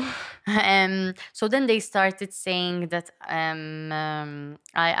you know? So then they started saying that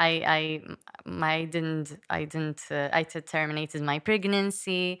I terminated my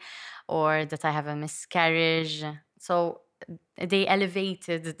pregnancy, or that I have a miscarriage. So they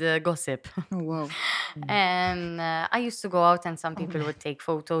elevated the gossip. Oh, wow. I used to go out and some people would take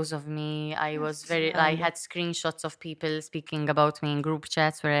photos of me. I had screenshots of people speaking about me in group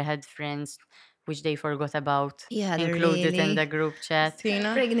chats where I had friends which they forgot about, Yeah, included in really. the group chat.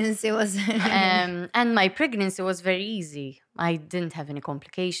 Tina? Pregnancy was And my pregnancy was very easy. I didn't have any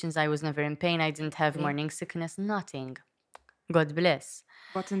complications. I was never in pain. I didn't have morning sickness, nothing. God bless.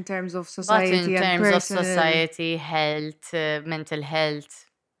 But in terms of But society in and terms of personal... society, health, mental health,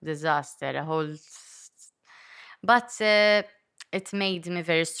 disaster, a whole... But it made me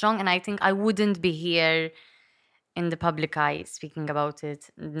very strong. And I think I wouldn't be here in the public eye speaking about it.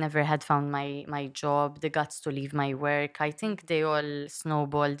 Never had found my job, the guts to leave my work. I think they all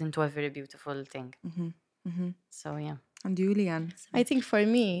snowballed into a very beautiful thing. So, yeah. And you, Leanne? I think for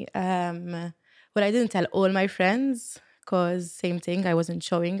me, well, I didn't tell all my friends because same thing, I wasn't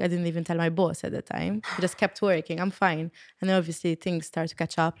showing. I didn't even tell my boss at the time. I just kept working. I'm fine. And then obviously things start to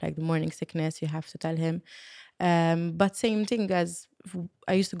catch up, like the morning sickness, you have to tell him. But same thing as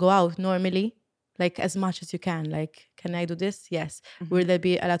I used to go out normally, like as much as you can. Like, can I do this? Yes. Will there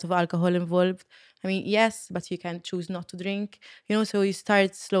be a lot of alcohol involved? I mean, yes, but you can choose not to drink. You know, so you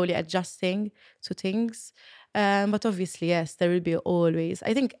start slowly adjusting to things. But obviously, yes, there will be always,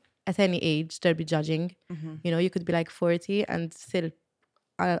 I think at any age, there'll be judging. You know, you could be like 40 and still,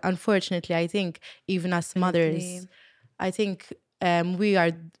 unfortunately, I think even as mothers, I think we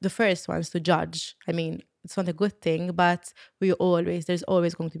are the first ones to judge. I mean, it's not a good thing, but there's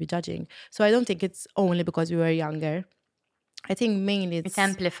always going to be judging. So I don't think it's only because we were younger. I think mainly It it's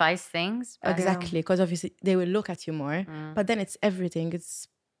amplifies things. But exactly because obviously they will look at you more. But then it's everything. It's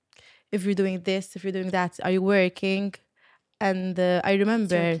if you're doing this, if you're doing that, are you working? And I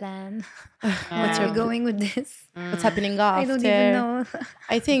remember your plan. What's your going with this? what's happening after. I don't even know.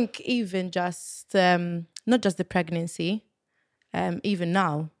 I think even just not just the pregnancy, even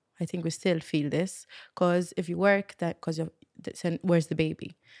now, I think we still feel this because if you work, then where's the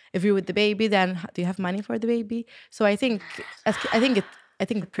baby? If you're with the baby, then do you have money for the baby? So I think we're stuck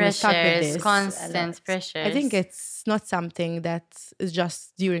with pressures, this. constant pressures. I think it's not something that is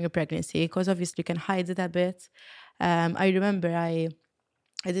just during a pregnancy because obviously you can hide it a bit. I remember I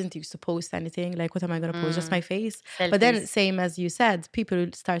didn't used to post anything. Like, what am I going to post? Just my face. But then, Selfies. same as you said, people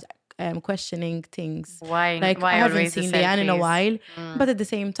will start questioning things. Why I haven't always the seen Leanne in a selfies? while. But at the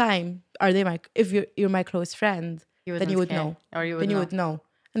same time, are they if you're my close friend, then you wouldn't would care. know. Or you would then you know. would know.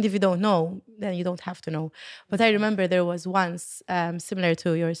 And if you don't know, then you don't have to know. But I remember there was once, similar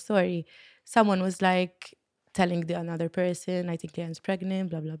to your story, someone was like telling the another person, I think Leanne's pregnant,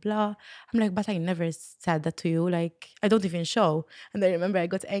 blah, blah, blah. I'm like, but I never said that to you. Like, I don't even show. And I remember I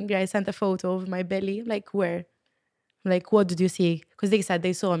got angry. I sent a photo of my belly. I'm like, where? I'm like, what did you see? Because they said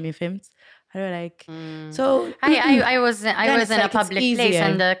they saw me filmed. I was like, so I was then in it's a like it's public place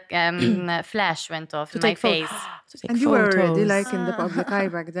easier and the flash went off to in my take face. to take And you were already photos. like in the public eye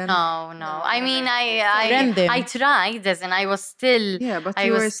back then. No. I mean, Random. I tried, as in I was still, Yeah, but I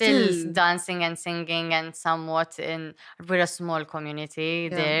you was were still dancing and singing and somewhat we're a small community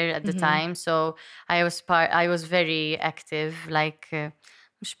there at the time. So I was very active, like,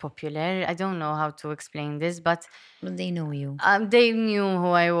 مش popular. I don't know how to explain this, but But they know you. they knew who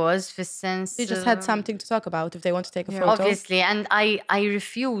I was, for sense. They just had something to talk about if they want to take a photo. Obviously, and I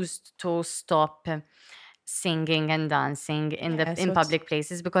refused to stop singing and dancing in public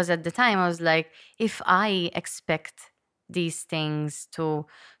places because at the time I was like, if I expect these things to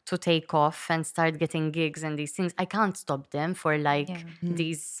take off and start getting gigs and these things, I can't stop them for like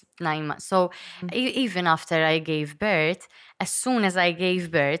these 9 months. So even after I gave birth, as soon as I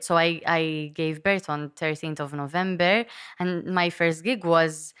gave birth, so I gave birth on 13th of November and my first gig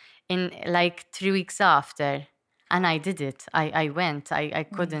was in like 3 weeks after. And I did it. I went. I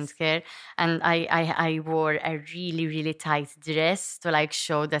couldn't care. And I wore a really, really tight dress to like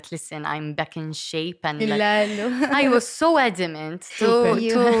show that, listen, I'm back in shape. And like, I was so adamant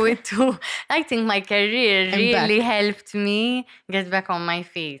to I think my career really helped me get back on my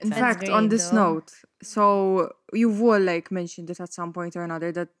feet. In fact, on this note, so you've all like mentioned it at some point or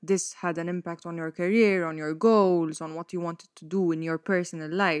another that this had an impact on your career, on your goals, on what you wanted to do in your personal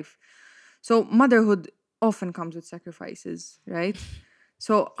life. So motherhood often comes with sacrifices, right?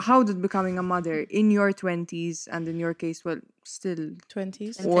 So how did becoming a mother in your 20s and in your case, well, still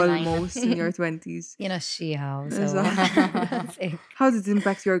 20s, almost in your 20s. You know, how. So. How did it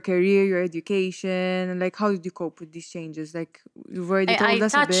impact your career, your education? Like, how did you cope with these changes? Like, you've already told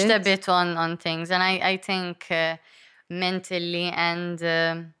us a bit. I touched a bit on things. And I think mentally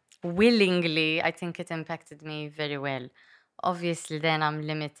and willingly, I think it impacted me very well. Obviously, then I'm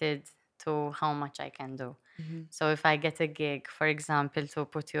limited to how much I can do. So if I get a gig, for example, to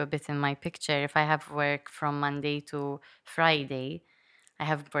put you a bit in my picture, if I have work from Monday to Friday, I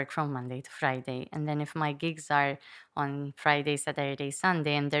have work from Monday to Friday. And then if my gigs are on Friday, Saturday,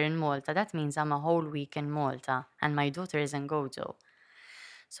 Sunday, and they're in Malta, that means I'm a whole week in Malta and my daughter is in Gojo.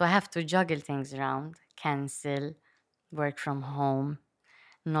 So I have to juggle things around, cancel, work from home,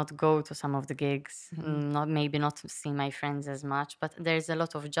 not go to some of the gigs, maybe not see my friends as much, but there's a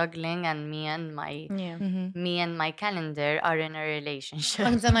lot of juggling, and me and my calendar are in a relationship.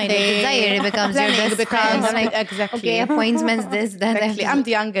 My diary becomes your Planning best friend. becomes- Like, exactly. okay, appointments, this, that. Exactly. I'm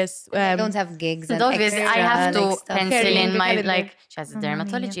the youngest. I don't have gigs. And And obviously, I extra, have to like, stuff. pencil Carrying in the my, calendar. like, she has a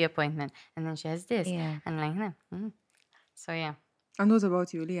dermatology appointment, and then she has this. Yeah. And like, so yeah. And what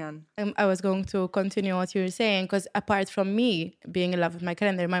about you, Leanne? I was going to continue what you were saying, because apart from me being in love with my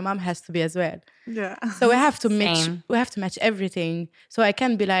calendar, my mom has to be as well. Yeah. So we have to match. Same. We have to match everything. So I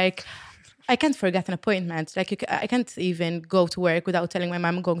can't be like, I can't forget an appointment. Like I can't even go to work without telling my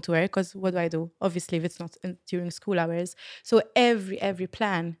mom I'm going to work. Because what do? Obviously, if it's not during school hours. So every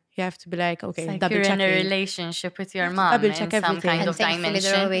plan, you have to be like, okay, It's like double you're in a checking. relationship with your mom double in check some everything. kind And of thankfully they're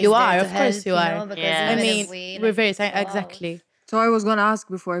dimension. always You there are, to of course help, you are. because Yeah. I even mean, if we, we're like, very go out, exactly. So I was gonna ask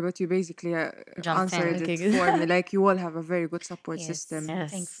before, but you basically Jumped in. answered it Okay. for me. Like you all have a very good support Yes. system.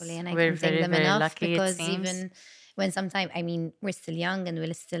 Yes. Thankfully, and I We're can't thank very, them very enough, lucky, it because seems. even when sometimes, I mean, we're still young and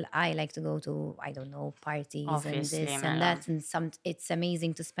I like to go to, I don't know, parties Obviously, and this my and love. that, and it's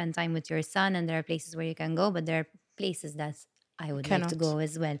amazing to spend time with your son, and there are places where you can go, but there are places that I would like to Cannot. go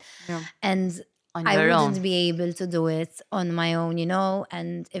as well. Yeah. And On I your wouldn't own. be able to do it on my own,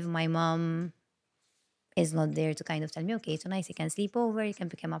 and if my mom is not there to kind of tell me, okay, tonight you can sleep over, you can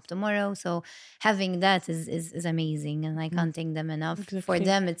pick him up tomorrow. So having that is amazing, and I can't thank them enough. For Exactly.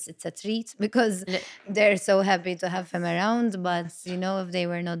 them, it's a treat, because they're so happy to have him around. But if they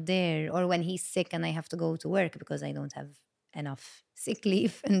were not there, or when he's sick and I have to go to work because I don't have enough sick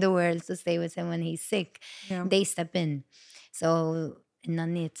leave in the world to stay with him when he's sick, Yeah. they step in. So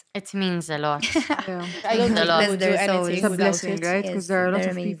none it. It means a lot. Yeah. I don't Means a think lot. I would do Bless their anything souls. It's a without blessing, it. right? Because Yes, there are a lot they're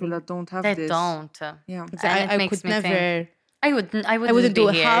of people amazing. that don't have They this. don't. Yeah. And I it makes could me never. think. I wouldn't I wouldn't be do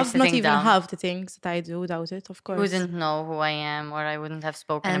here half, not sitting even down. half the things that I do without it. Of You course. wouldn't know who I am, or I wouldn't have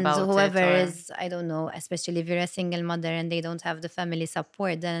spoken And about whoever it. is, I don't know, especially if you're a single mother and they don't have the family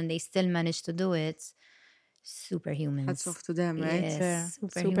support, then they still manage to do it. Superhumans. Hats off to them, right? Yes, Yeah.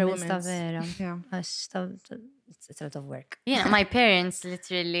 superhuman Superwomans. davvero. Yeah. It's a lot of work. My parents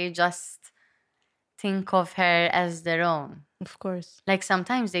literally just think of her as their own. Of course. Like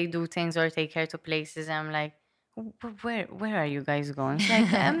sometimes they do things or take her to places, and I'm like, where are you guys going? She's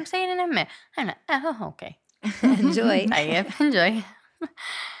like, I'm staying in Emme. I'm like, oh, okay. Enjoy. I enjoy.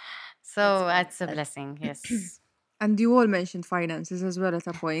 So that's a blessing, yes. And you all mentioned finances as well at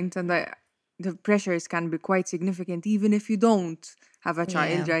a point, and the pressures can be quite significant, even if you don't have a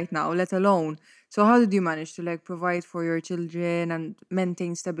child Yeah. right now, let alone. So how did you manage to provide for your children and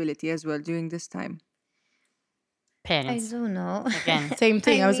maintain stability as well during this time? I Parents. don't know. Again. Same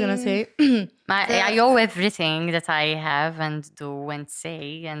thing I was going to say. I owe everything that I have and do and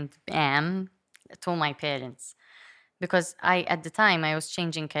say and am to my parents. Because at the time, I was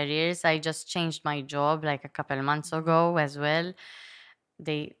changing careers. I just changed my job like a couple of months ago as well.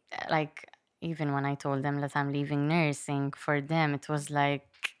 They, even when I told them that I'm leaving nursing, for them, it was like,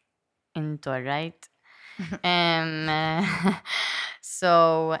 into, right?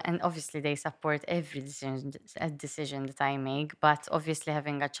 So, and obviously they support every decision that I make, but obviously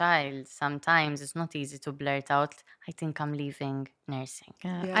having a child, sometimes it's not easy to blurt out, I think I'm leaving nursing.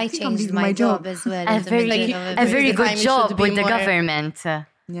 Yeah, I I think I'm changed leaving my my job job. as well. A in the middle of very the good time it job should be with the more- government.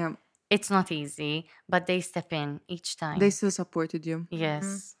 Yeah. It's not easy, but they step in each time. They still supported you.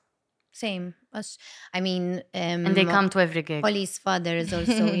 Yes. Same. I mean, And they come to every gig. Holly's father is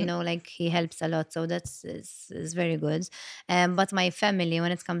also, like he helps a lot, so that's is very good. But my family,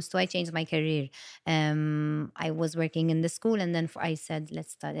 when it comes to, I changed my career. I was working in the school, and then I said,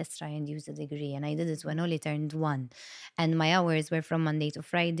 let's try and use the degree, and I did it when Holly turned 1, and my hours were from Monday to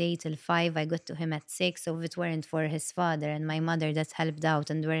Friday till 5. I got to him at 6. So if it weren't for his father and my mother that helped out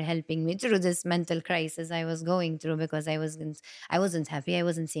and were helping me through this mental crisis I was going through, because I wasn't happy. I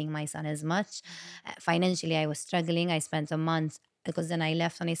wasn't seeing my son as much. Financially, I was struggling. I spent a month, because then I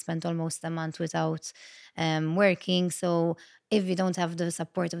left and I spent almost a month without working. So if you don't have the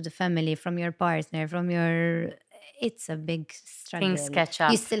support of the family, from your partner, it's a big struggle. Things catch up.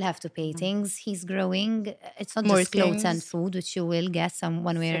 You still have to pay things. He's growing. It's not More just clothes and things. food, which you will get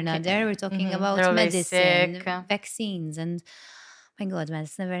one way or Sick. another. We're talking They're about always medicine, sick. vaccines, and my God, man,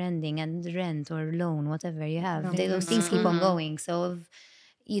 it's never ending. And rent or loan, whatever you have, those things keep on going. So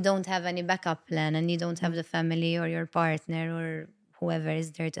you don't have any backup plan and you don't have the family or your partner or whoever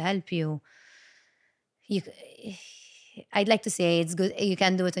is there to help you, I'd like to say it's good you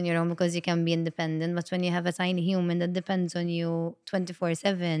can do it on your own because you can be independent, but when you have a tiny human that depends on you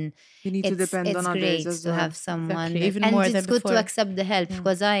 24/7, You need to depend on it's others great as to well. have someone Exactly, even and more it's than good to before. accept the help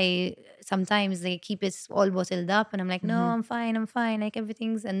because I sometimes they keep it all bottled up and I'm like, no, I'm fine, like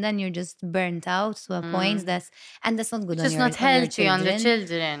everything's, and then you're just burnt out to a point that's not good It's on just your not healthy on the children.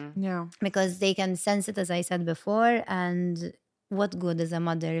 children. Yeah. Because they can sense it, as I said before, and what good is a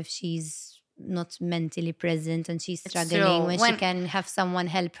mother if she's not mentally present and she's struggling true. when she can have someone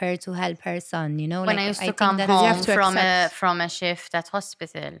help her to help her son, you know? When like I used to think come that you have home to accept. from a shift at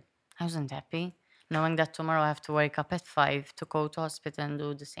hospital, I wasn't happy, knowing that tomorrow I have to wake up at 5 to go to hospital and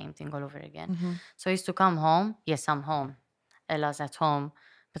do the same thing all over again. So I used to come home. Yes, I'm home. Ella's at home,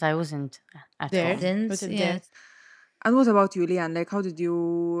 but I wasn't at There. home. Wasn't yeah. there. And what about you, Leanne? Like, how did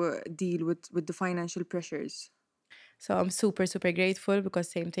you deal with the financial pressures? So I'm super, super grateful because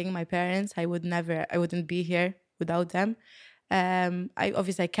same thing, my parents, I wouldn't be here without them.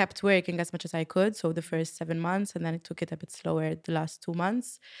 I kept working as much as I could. So the first 7 months, and then I took it a bit slower the last 2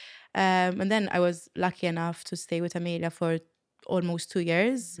 months. And then I was lucky enough to stay with Amelia for almost 2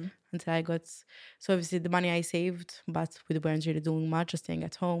 years until I got, so obviously the money I saved, but we weren't really doing much, just staying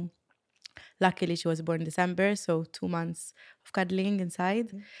at home. Luckily, she was born in December, so 2 months of cuddling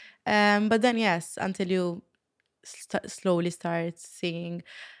inside. But then, yes, until you slowly start seeing,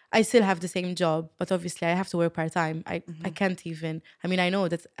 I still have the same job, but obviously I have to work part-time. I can't even, I mean, I know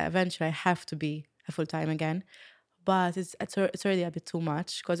that eventually I have to be a full-time again, but it's already a bit too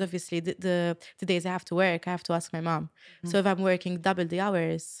much because obviously the days I have to work, I have to ask my mom. So if I'm working double the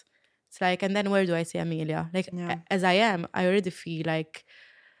hours, it's like, and then where do I see Amelia? Like, as I am, I already feel like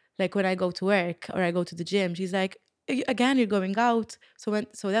when I go to work or I go to the gym, she's like, again, you're going out. So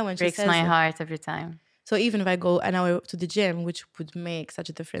then when she Breaks says my heart every time. so even if I go an hour to the gym, which would make such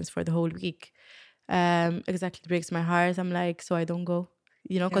a difference for the whole week, exactly breaks my heart. I'm like, so I don't go,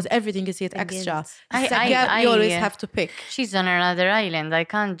 because everything is yet extra. guilt. It's like you always have to pick. She's on another island. I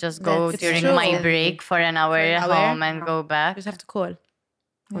can't just go That's during true. my break for an hour at home and go back, You just have to call.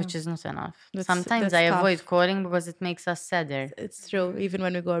 which is not enough. that's Sometimes I avoid tough. calling because it makes us sadder, It's true. Even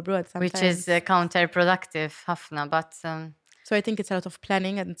when we go abroad, sometimes. which is counterproductive, Hafna. But So I think it's a lot of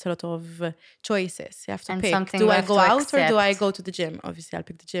planning and it's a lot of choices. You have to And pick. something Do we I have go to out or do I accept. go to the gym? Obviously, I'll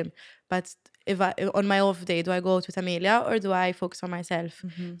pick the gym. But if on my off day, do I go out with Amelia or do I focus on myself?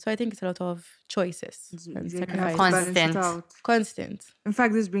 So I think it's a lot of choices and Exactly. You have to balance it Constant. out. Constant. In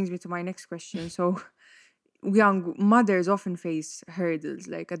fact, this brings me to my next question. So, young mothers often face hurdles,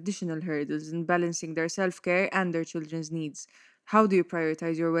 like additional hurdles, in balancing their self-care and their children's needs. How do you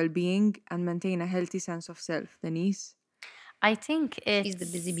prioritize your well-being and maintain a healthy sense of self, Denise? I think She's the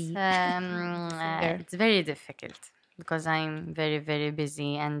busy bee. it's very difficult because I'm very, very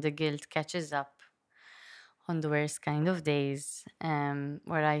busy and the guilt catches up on the worst kind of days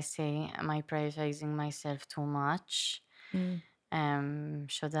where I say, am I prioritizing myself too much?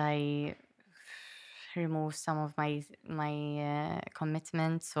 Should I remove some of my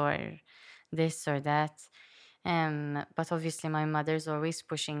commitments or this or that? But obviously my mother's always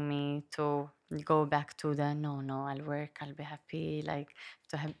pushing me to go back to the no, I'll work, I'll be happy, like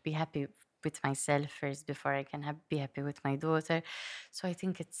to be happy with myself first before I can be happy with my daughter. So I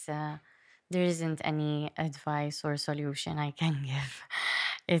think it's there isn't any advice or solution I can give.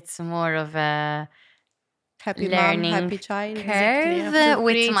 It's more of a Happy learning mom, happy child. curve You have to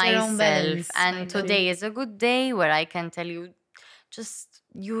with create your own myself. balance, And kind of. today is a good day where I can tell you, just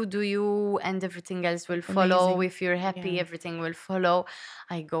you do you and everything else will follow. Amazing. If you're happy, everything will follow.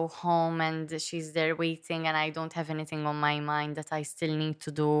 I go home and she's there waiting and I don't have anything on my mind that I still need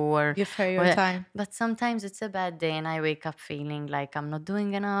to do or Give her your time. But sometimes it's a bad day and I wake up feeling like I'm not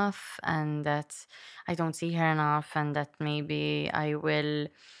doing enough and that I don't see her enough and that maybe I will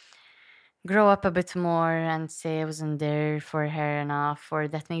grow up a bit more and say I wasn't there for her enough, or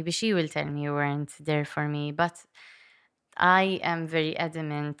that maybe she will tell me you weren't there for me. But I am very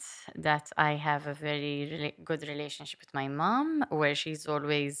adamant that I have a very good relationship with my mom, where she's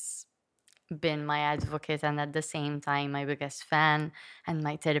always been my advocate and at the same time my biggest fan and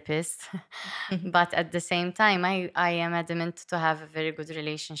my therapist. But at the same time, I am adamant to have a very good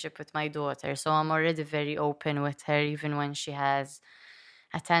relationship with my daughter. So I'm already very open with her, even when she has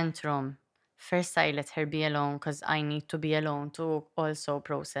a tantrum. First, I let her be alone because I need to be alone to also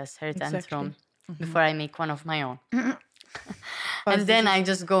process her tantrum before I make one of my own. And then I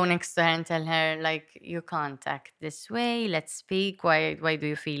just go next to her and tell her, like, you can't act this way. Let's speak. Why do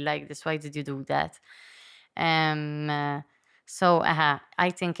you feel like this? Why did you do that? So I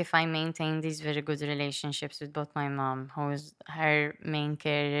think if I maintain these very good relationships with both my mom, who is her main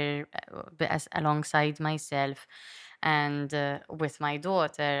carer alongside myself, and with my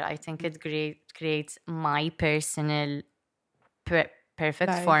daughter, I think it creates my personal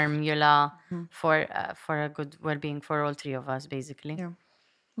perfect Life. formula for a good well-being for all three of us, basically. Yeah.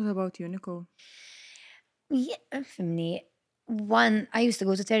 What about you, Nicole? Yeah, for me, one, I used to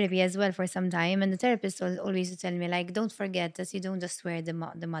go to therapy as well for some time, and the therapist always used to tell me, like, don't forget that you don't just wear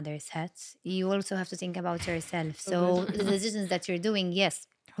the mother's hat. You also have to think about yourself. So the decisions that you're doing, yes,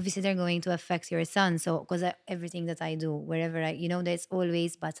 obviously they're going to affect your son. So because everything that I do, wherever there's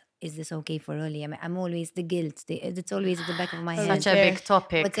always, but is this okay for Oli? I'm always the guilt. It's always at the back of my head. Such a big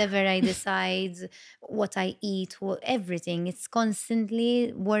topic. Whatever I decide, what I eat, everything, it's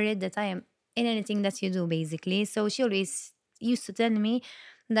constantly worried that I am in anything that you do, basically. So she always used to tell me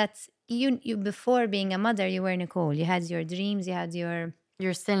that you before being a mother, you were Nicole. You had your dreams, you're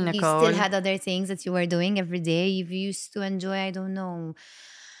still Nicole. You still had other things that you were doing every day. You used to enjoy, I don't know,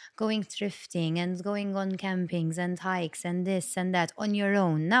 going thrifting and going on campings and hikes and this and that on your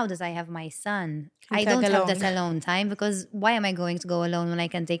own. Now that I have my son, I don't have that alone time, because why am I going to go alone when I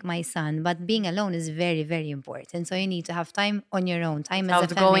can take my son? But being alone is very, very important. So you need to have time on your own, time as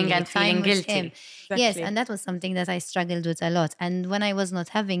a family, going and feeling guilty. Exactly. Yes, and that was something that I struggled with a lot. And when I was not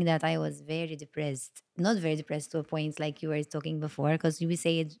having that, I was very depressed. Not very depressed to a point like you were talking before, because we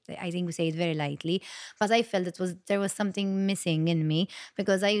say it, I think we say it very lightly. But I felt there was something missing in me,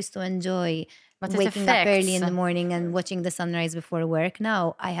 because I used to enjoy waking up early in the morning and watching the sunrise before work.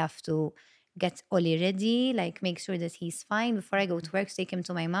 Now I have to get Oli ready, like make sure that he's fine before I go to work, to take him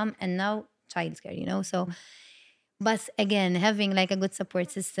to my mom, and now childcare, So, but again, having like a good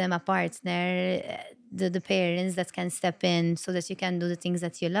support system, a partner, the parents that can step in so that you can do the things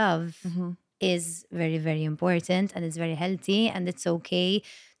that you love is very, very important, and it's very healthy, and it's okay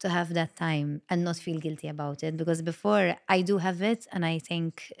to have that time and not feel guilty about it. Because before, I do have it, and I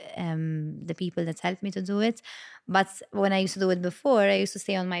thank the people that helped me to do it. But when I used to do it before, I used to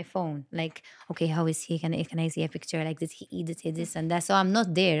stay on my phone, like, okay, how is he? Can I see a picture? Like, did he eat? Did he this and that? So I'm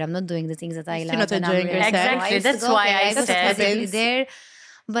not there. I'm not doing the things that I love. You're not enjoying yourself. Exactly. That's why I said there.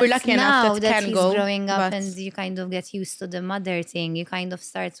 But we're lucky now enough that he's go, growing up and you kind of get used to the mother thing, you kind of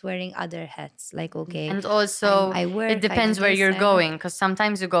start wearing other hats. Like, okay. And also, I work, it depends where you're going, because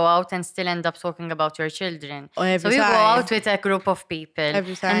sometimes you go out and still end up talking about your children. Oh, so you go out with a group of people.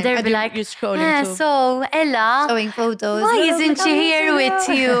 Every time. And they'll be like, you're scrolling too. So Ella, showing photos. Why isn't she here with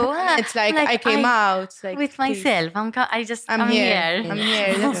you? It's like I came out. Like, with myself. I'm here. I'm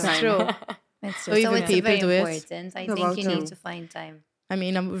here. That's true. It's true. So it's people very do important. It. I think you need to find time. I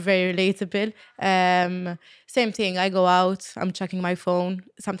mean, I'm very relatable. Same thing. I go out, I'm checking my phone.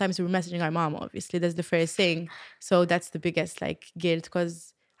 Sometimes we're messaging our mom, obviously. That's the first thing. So that's the biggest, guilt,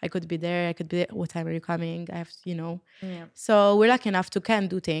 because I could be there. What time are you coming? I have to, Yeah. So we're lucky enough to can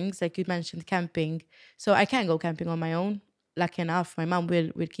do things. Like you mentioned, camping. So I can go camping on my own. Lucky enough, my mom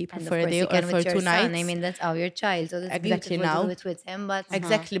will keep her for a day or for 2 nights. I mean, that's your child. So that's exactly beautiful to do it with him. But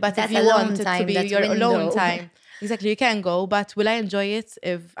exactly. But if you want it to be your alone time, exactly, you can go. But will I enjoy it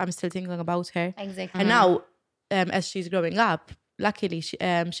if I'm still thinking about her? Exactly. And now, as she's growing up, luckily she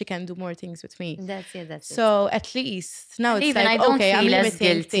can do more things with me. That's it. So at least now it's even like, I don't okay, feel I'm less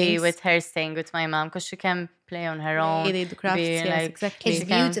guilty things. with her staying with my mom, because she can play on her own. They do crafts, yes, exactly. It's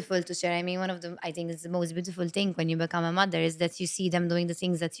beautiful to share. I mean, I think it's the most beautiful thing when you become a mother is that you see them doing the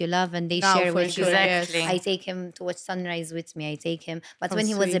things that you love, and they share with you. Exactly. I take him to watch sunrise with me. I take him, but when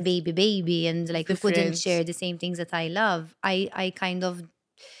he was a baby, and like we couldn't share the same things that I love, I kind of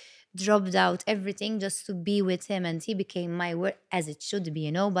dropped out everything just to be with him, and he became my world, as it should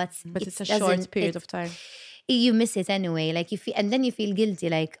be, But it's a short period of time. You miss it anyway, like and then you feel guilty,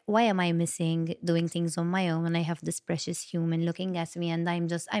 like, why am I missing doing things on my own when I have this precious human looking at me, and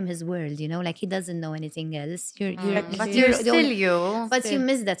I'm his world, like he doesn't know anything else. But you're still you. But you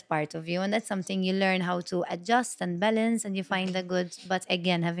miss that part of you, and that's something you learn how to adjust and balance, and you find a good. But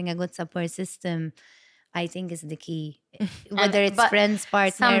again, having a good support system, I think, is the key. Whether it's friends,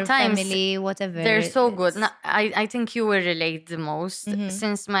 partner, family, whatever. They're so good. I think you will relate the most.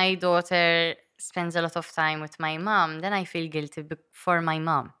 Since my daughter spends a lot of time with my mom, then I feel guilty for my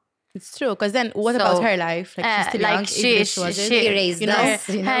mom. It's true, because then what about her life? Like she's still young, she raised us,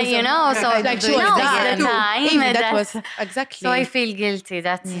 so like she was there the time. That was exactly. So I feel guilty.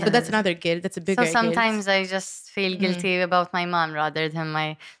 But that's another guilt. That's a bigger. So sometimes I just feel guilty about my mom rather than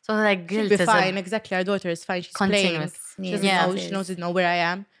guilt. She'll be fine. Exactly, our daughter is fine. She's playing. She doesn't know. She knows where I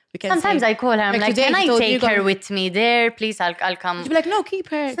am. We can Sometimes say, I call her. I'm like, today can she I told me take you're her going- with me there? Please, I'll come. She'd be like, no, keep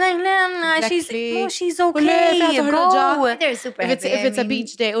her. She's like, no, Exactly. she's ولا في okay. عطوا Go. They're super if it's happy. if it's a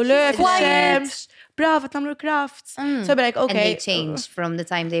beach day, ولا في quiet. الشمس برافو تعملوا crafts. So I'd be like, And they okay. changed from the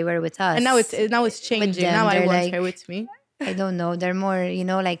time they were with us. And now it's changing. them, Now I they're want like- her with me. I don't know. They're more,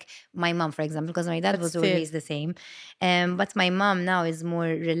 like my mom, for example, because my dad But was still. always the same. But my mom now is more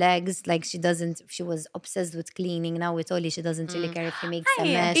relaxed. Like she was obsessed with cleaning. Now with Oli, she doesn't really care if he makes a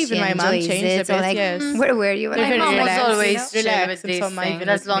mess. Even she my mom enjoys changed it. a So bit, like, yes. where were you? You're My very mom was relaxed, always chill relaxed with and these so my things. even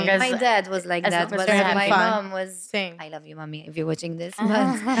As with long me. as My dad was like as that, long as but they're my having fun. mom was. Same. I love you, mommy, if you're watching this. But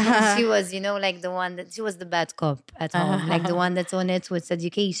she was, like the one that she was the bad cop at home, like the one that's on it with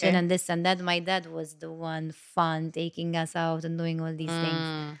education and this and that. My dad was the one fun, taking us out and doing all these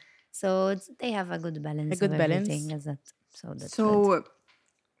things. So they have a good balance. A good of balance. everything, is that? So that's So, good.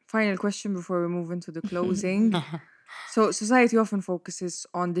 final question before we move into the closing. So, society often focuses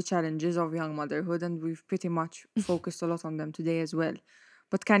on the challenges of young motherhood, and we've pretty much focused a lot on them today as well.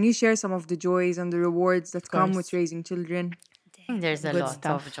 But can you share some of the joys and the rewards that come with course. raising children? I think there's a Good lot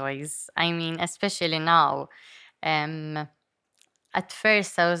stuff. of joys. I mean, especially now. At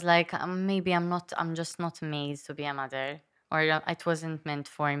first, I was like, maybe I'm just not made to be a mother, or it wasn't meant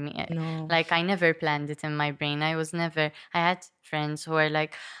for me. No. Like, I never planned it in my brain. I had friends who were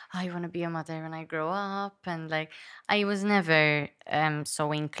like, I want to be a mother when I grow up. And like, I was never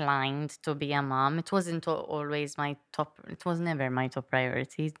so inclined to be a mom. It wasn't always it was never my top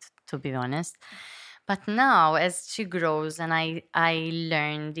priority, to be honest. But now, as she grows and I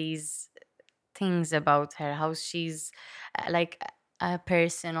learn these things about her, how she's like a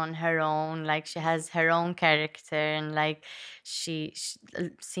person on her own, like she has her own character, and like she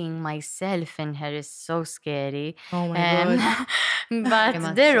seeing myself in her is so scary. Oh my God. But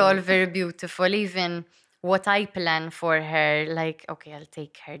much they're so. all very beautiful. Even what I plan for her, like, okay, I'll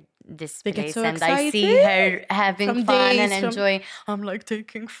take her this They get place, so and I see excited. her having From fun and days, from- enjoying. I'm like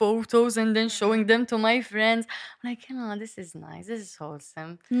taking photos and then showing them to my friends. I'm like, this is nice, this is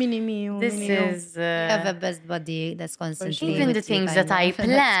wholesome. Mini me. This is You have a best buddy that's constantly even with the you, things kind that I of. That's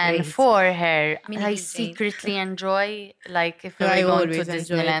plan great. for her, Mini I DJ. secretly enjoy. Like if I we're going to always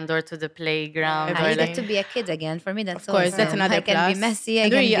enjoy Disneyland or to the playground, Yeah, or I like, get to be a kid again. For me, that's Of course, that's awesome. another I can be plus. messy. I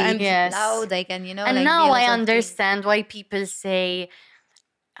And can really- be and- Yes. loud. I can, and like, now be a lot I of things. understand why people say.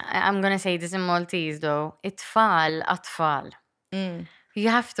 I'm gonna say this in Maltese though. Itfal, atfal. You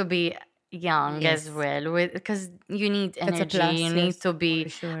have to be young as Yes. well, because you need That's a energy. plus, you yes, need to be, for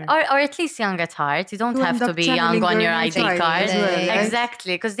sure. or at least young at heart. You don't You have end to up be young channeling on your your inner ID child card. as well, right?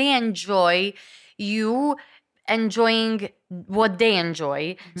 Exactly, because they enjoy you enjoying what they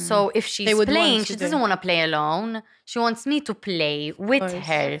enjoy. So if she's They would want playing, to she do. doesn't want to play alone. She wants me to play with course.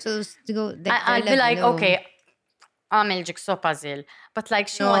 her. So to go, I'll be like, okay, أعمل jigsaw puzzle, but like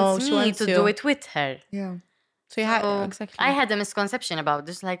she No, wants she me wants to you. do it with her. Yeah. So you had So exactly. I had a misconception about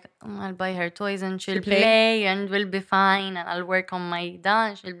this, like, I'll buy her toys and she'll play. play and we'll be fine, and I'll work on my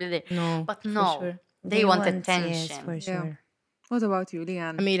dance, she'll be there. No, But for no, sure. they want Yes, attention. for sure. What about you,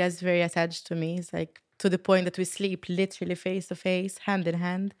 Leanne? Amila's very attached to me. It's like to the point that we sleep literally face to face, hand in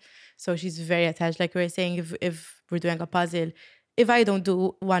hand. So she's very attached. Like we were saying, if we're doing a puzzle, if I don't do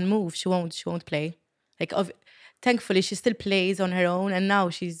one move, she won't play. Like thankfully she still plays on her own, and now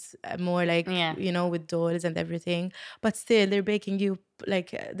she's more like Yeah. with dolls and everything. But still, they're baking you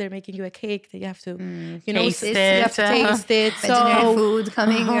they're making you a cake that you have to Taste you have to it. taste it. So Imaginary food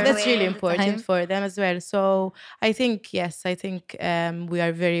coming your that's way really all the important time. for them as well. So I think we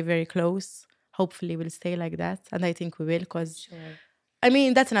are very, very close. Hopefully we'll stay like that, and I think we will, because I mean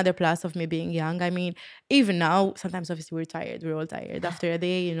that's another plus of me being young. I mean, even now sometimes obviously we're all tired after a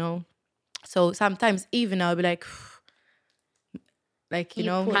day, so sometimes even now I'll be like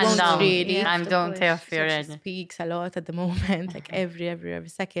You won't push. Hand down. really. You have I'm to don't push. take off So your she head. speaks a lot at the moment, like every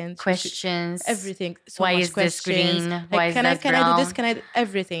second. Questions. Everything. So Why much is this questions. green? Like, Why is can that I do this? brown? Can I do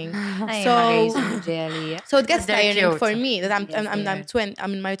everything? I So am jelly. so it gets They're tiring cute. for me that Yes, I'm they are.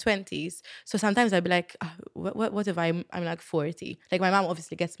 I'm in my 20s. So sometimes I'll be like, what if I'm like 40? Like my mom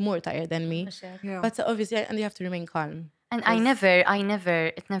obviously gets more tired than me, Yeah. but obviously and you have to remain calm. And it never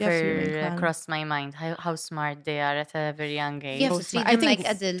remain calm. crossed my mind how smart they are at a very young age. You have to smart. treat I them think like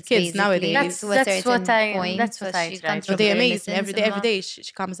adults, kids basically. nowadays- To a That's what certain I- point, that's what so I she try can't to But they're really amazing. listen Every to day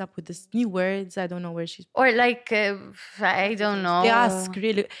she comes up with this new words. I don't know where she's. Or like, I don't know. They ask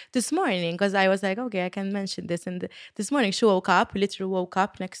really this morning, because I was like, okay, I can mention this. And this morning she woke up. We literally woke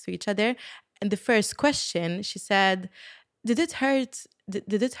up next to each other, and the first question she said, "Did it hurt?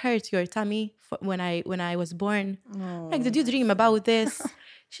 Did it hurt your tummy when I was born? Like, did you dream about this?"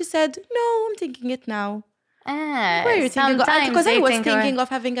 She said, "No, I'm thinking it now." Where are you thinking? Sometimes Because I they was think thinking of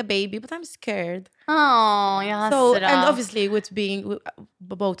having a baby, but I'm scared. Oh, yeah. So, and obviously, with being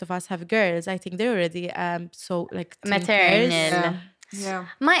both of us have girls, I think they're already so like maternal. thinkers. Yeah.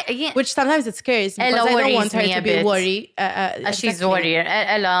 Which sometimes it scares me because Ella I don't worries want her me to a be bit. worried. She's worried.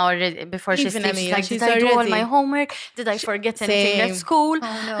 Ella already before she Even sleeps, she's Amelia, like, she's did I do all already- my homework? Did I forget anything at Same. school?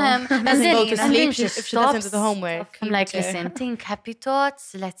 Oh, no. And Doesn't then, go to and sleep then she if she doesn't do the stops. homework. I'm like, Teacher. listen, think happy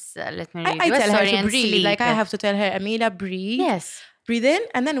thoughts. Let me read I you a tell her story to and breathe. sleep. Like I have to tell her, Amelia, breathe. Yes. Breathe in,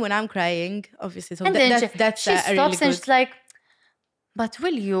 and then when I'm crying, obviously, so And then that's she a stops really and good. she's like, but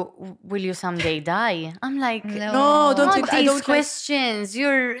will you someday die? I'm like, No, don't not think- I these don't like- questions.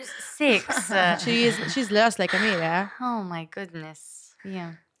 You're 6. She's lost like Amelia. Oh my goodness.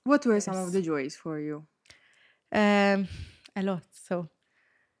 Yeah. What were some of the joys for you? A lot. So,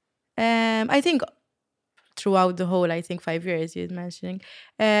 I think throughout the whole, I think 5 years you're mentioning.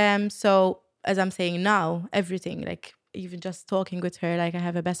 So as I'm saying now, everything like even just talking with her, like I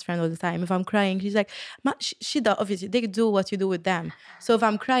have a best friend all the time. If I'm crying, she's like, she does, obviously they do what you do with them. So if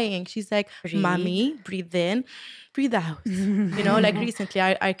I'm crying, she's like, mommy, breathe in, breathe out. You know, like recently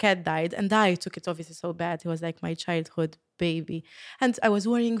our cat died and I took it obviously so bad. He was like my childhood baby. And I was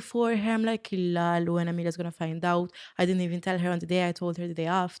worrying for her. I'm like, Lalo, and Amelia's gonna find out. I didn't even tell her on the day. I told her the day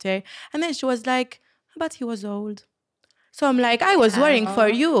after. And then she was like, but he was old. So I'm like, I was worrying for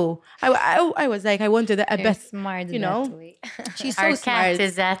you. I was like, I wanted a You're best, smart you that know. way. She's so Our smart. cat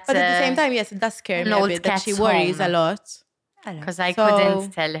is at, but at the same time, yes, it does scare an me a old bit that she cat's worries home. a lot. Because I So-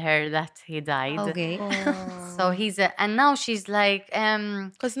 couldn't tell her that he died. Okay. So he's and now she's like,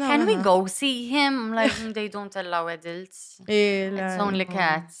 'Cause now, can we go see him? I'm like, they don't allow adults. It's only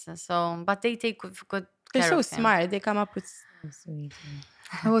cats. So, but they take good They're care so of him. smart. They come up with Sweet.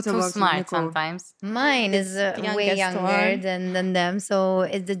 And what Too about you, smart Nicole? sometimes. Mine is the way youngest younger one. than them. So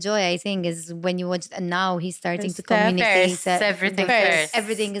it's the joy, I think, is when you watch, and now he's starting First to step. communicate. First, everything the first.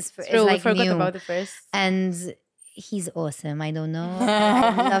 Everything is, True, like we forgot new. about the first. And he's awesome. I don't know.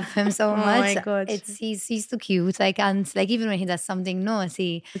 I love him so much. my God. He's too cute. I can't, like, even when he does something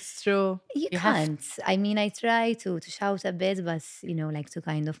naughty, It's true. you can't. I mean, I try to shout a bit, but like to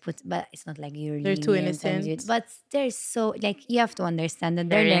kind of put. But it's not like you're They're too lenient and innocent. but they're so like you have to understand that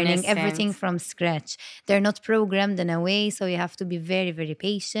they're They're learning everything innocent. from scratch. They're not programmed in a way, so you have to be very, very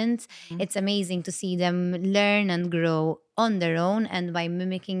patient. It's amazing to see them learn and grow on their own and by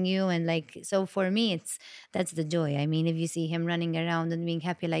mimicking you, and like, so for me that's the joy. I mean, if you see him running around and being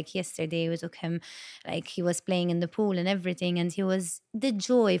happy, like yesterday we took him, like he was playing in the pool and everything, and he was the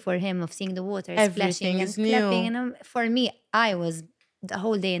joy for him of seeing the water Everything splashing and is new. clapping, and for me, I was the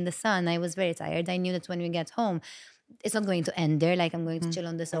whole day in the sun. I was very tired. I knew that when we get home, it's not going to end there. Like, I'm going to chill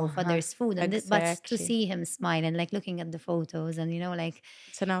on the sofa. There's food, and but to Exactly. see him smile and like looking at the photos, and like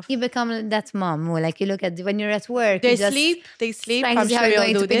It's enough. you become that mom who, like, you look at when you're at work. They you just sleep. trying I'm to see how sure you're we all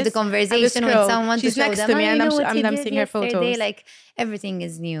going do to pick this. the conversation with someone She's to show next them, to me, "Oh, and you I'm, know what he I'm did seeing her yesterday?" photos. Like, everything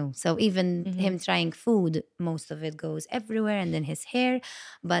is new. So even him trying food, most of it goes everywhere, and then his hair.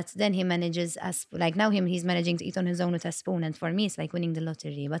 But then he manages like now he's managing to eat on his own with a spoon, and for me it's like winning the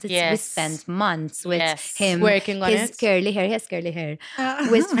lottery. But we Yes. spent months with Yes. him Working on his it. curly hair. He has curly hair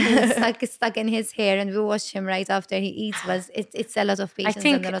with food stuck in his hair, and we wash him right after he eats. But it's a lot of patience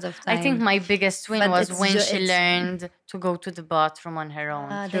and a lot of time. I think my biggest win But was it's when she it's- learned to go to the bathroom on her own.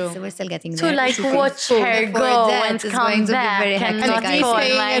 we're still getting To there. like watch her Before go that and is come going to be back very and hectic, not I call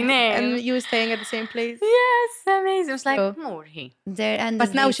think. my name. and you staying at the same place. Yes, amazing. It was like, So- Morhi. And But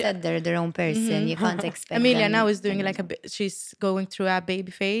as now they she- said, they're their own person. You can't expect Amelia them now is doing to- like she's going through a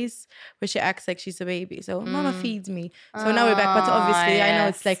baby phase where she acts like she's a baby. So Mama feeds me. So now we're back. But obviously I know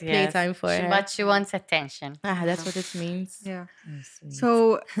it's like playtime for her. But she wants attention. That's what it means. Yeah. sweet.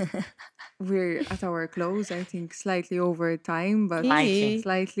 So we're at our close, I think slightly over time, but Slightly.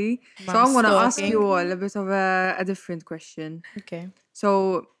 slightly. So Mom's I'm going to ask talking. you all a bit of a different question. Okay.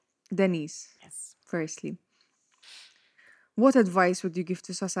 So, Denise, Yes. firstly, what advice would you give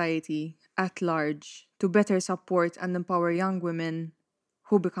to society at large to better support and empower young women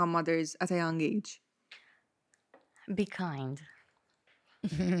who become mothers at a young age? Be kind.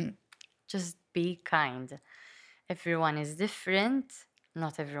 Just be kind. Everyone is different.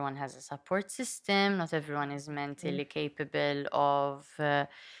 Not everyone has a support system. Not everyone is mentally capable of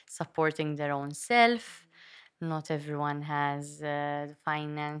supporting their own self. Not everyone has the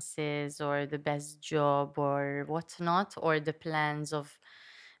finances or the best job or whatnot, or the plans of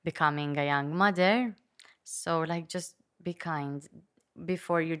becoming a young mother. So, like, just be kind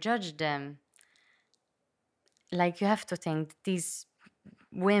before you judge them. Like, you have to think these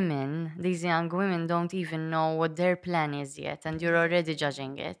women, these young women, don't even know what their plan is yet, and you're already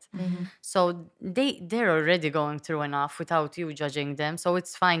judging it. So they're already going through enough without you judging them. So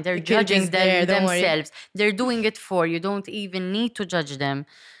it's fine. They're The kid judging is there, don't worry. themselves. They're doing it for you. Don't even need to judge them.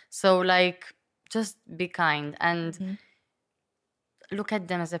 So like, just be kind and look at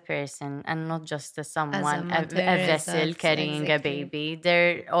them as a person and not just as someone, mother, a vessel carrying a exactly. baby.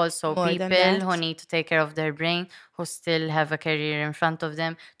 They're also More than people that. who need to take care of their brain, who still have a career in front of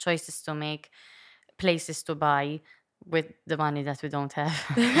them, choices to make, places to buy with the money that we don't have.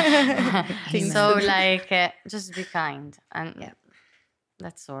 So like, just be kind. And Yeah.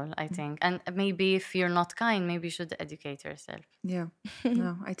 that's all, I think. And maybe if you're not kind, maybe you should educate yourself. Yeah,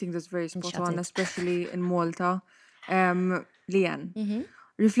 no, I think that's very spot shut on, it. especially in Malta. Leanne,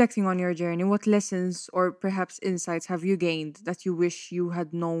 reflecting on your journey, what lessons or perhaps insights have you gained that you wish you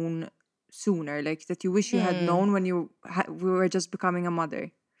had known sooner, like that you wish you had known when you were just becoming a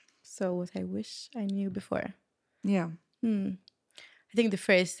mother? So what I wish I knew before. Yeah. I think the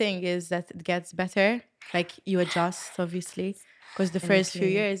first thing is that it gets better. Like you adjust, obviously, because the first few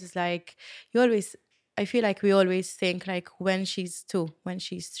years is like I feel like we always think like when she's 2, when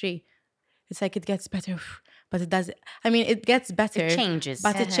she's 3, it's like it gets better, but it doesn't. I mean, it gets better, changes.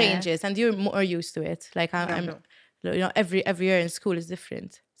 but it changes, and you're more used to it. Like I'm every year in school is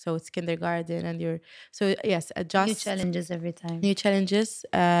different. So it's kindergarten, and so yes, adjust. New challenges every time. New challenges.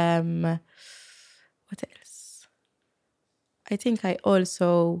 What else? I think I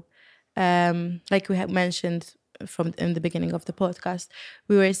also, like we have mentioned in the beginning of the podcast,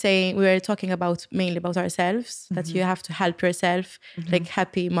 we were talking mainly about ourselves, that you have to help yourself, like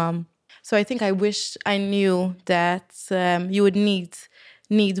happy mom. So I think I wish I knew that you would need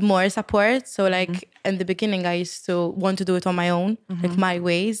more support. So like in the beginning, I used to want to do it on my own, like my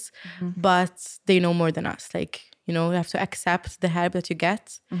ways, but they know more than us. Like, you have to accept the help that you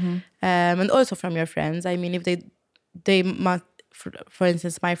get. And also from your friends. I mean, if they must, for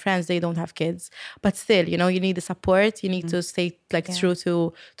instance, my friends, they don't have kids, but still, you need the support. You need to stay like true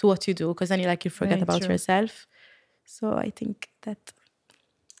to what you do, because then you forget Very about true. yourself. So I think that.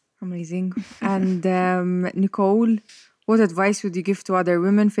 Amazing. And Nicole, what advice would you give to other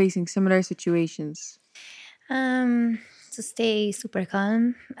women facing similar situations? To stay super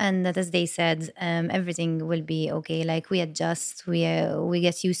calm, and that, as they said, everything will be okay. Like we adjust, we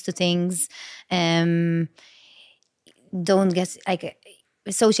get used to things. Don't get like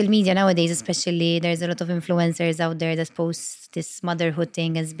social media nowadays, especially, there's a lot of influencers out there that post this motherhood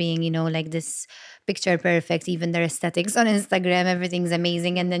thing as being, like this picture perfect. Even their aesthetics on Instagram, everything's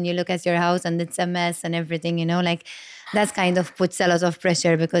amazing, and then you look at your house and it's a mess and everything, like that kind of puts a lot of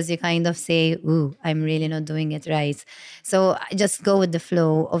pressure, because you kind of say, ooh, I'm really not doing it right. So just go with the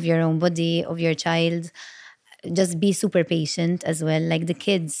flow of your own body, of your child. Just be super patient as well. Like the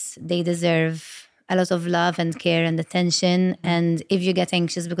kids, they deserve a lot of love and care and attention. And if you get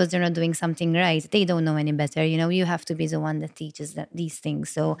anxious because they're not doing something right, they don't know any better. You have to be the one that teaches these things.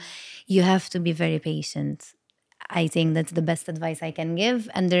 So you have to be very patient. I think that's the best advice I can give,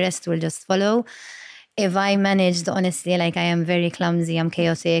 and the rest will just follow. If I managed, honestly, like I am very clumsy, I'm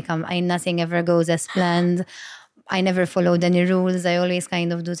chaotic, nothing ever goes as planned. I never followed any rules. I always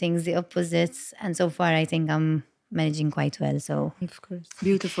kind of do things the opposites. And so far, I think I'm managing quite well. So Of course.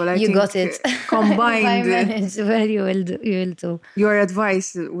 Beautiful. I you think got it. Combined, If I manage, well, you will too. your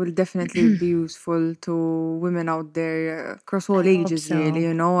advice will definitely be useful to women out there across all I hope ages, so. really,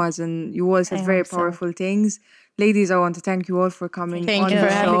 as in you all said I very hope so. powerful things. Ladies, I want to thank you all for coming Thank on you the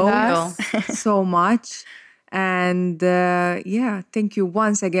for having show us. so much. And thank you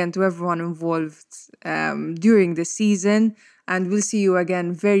once again to everyone involved during the season. And we'll see you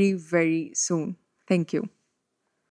again very, very soon. Thank you.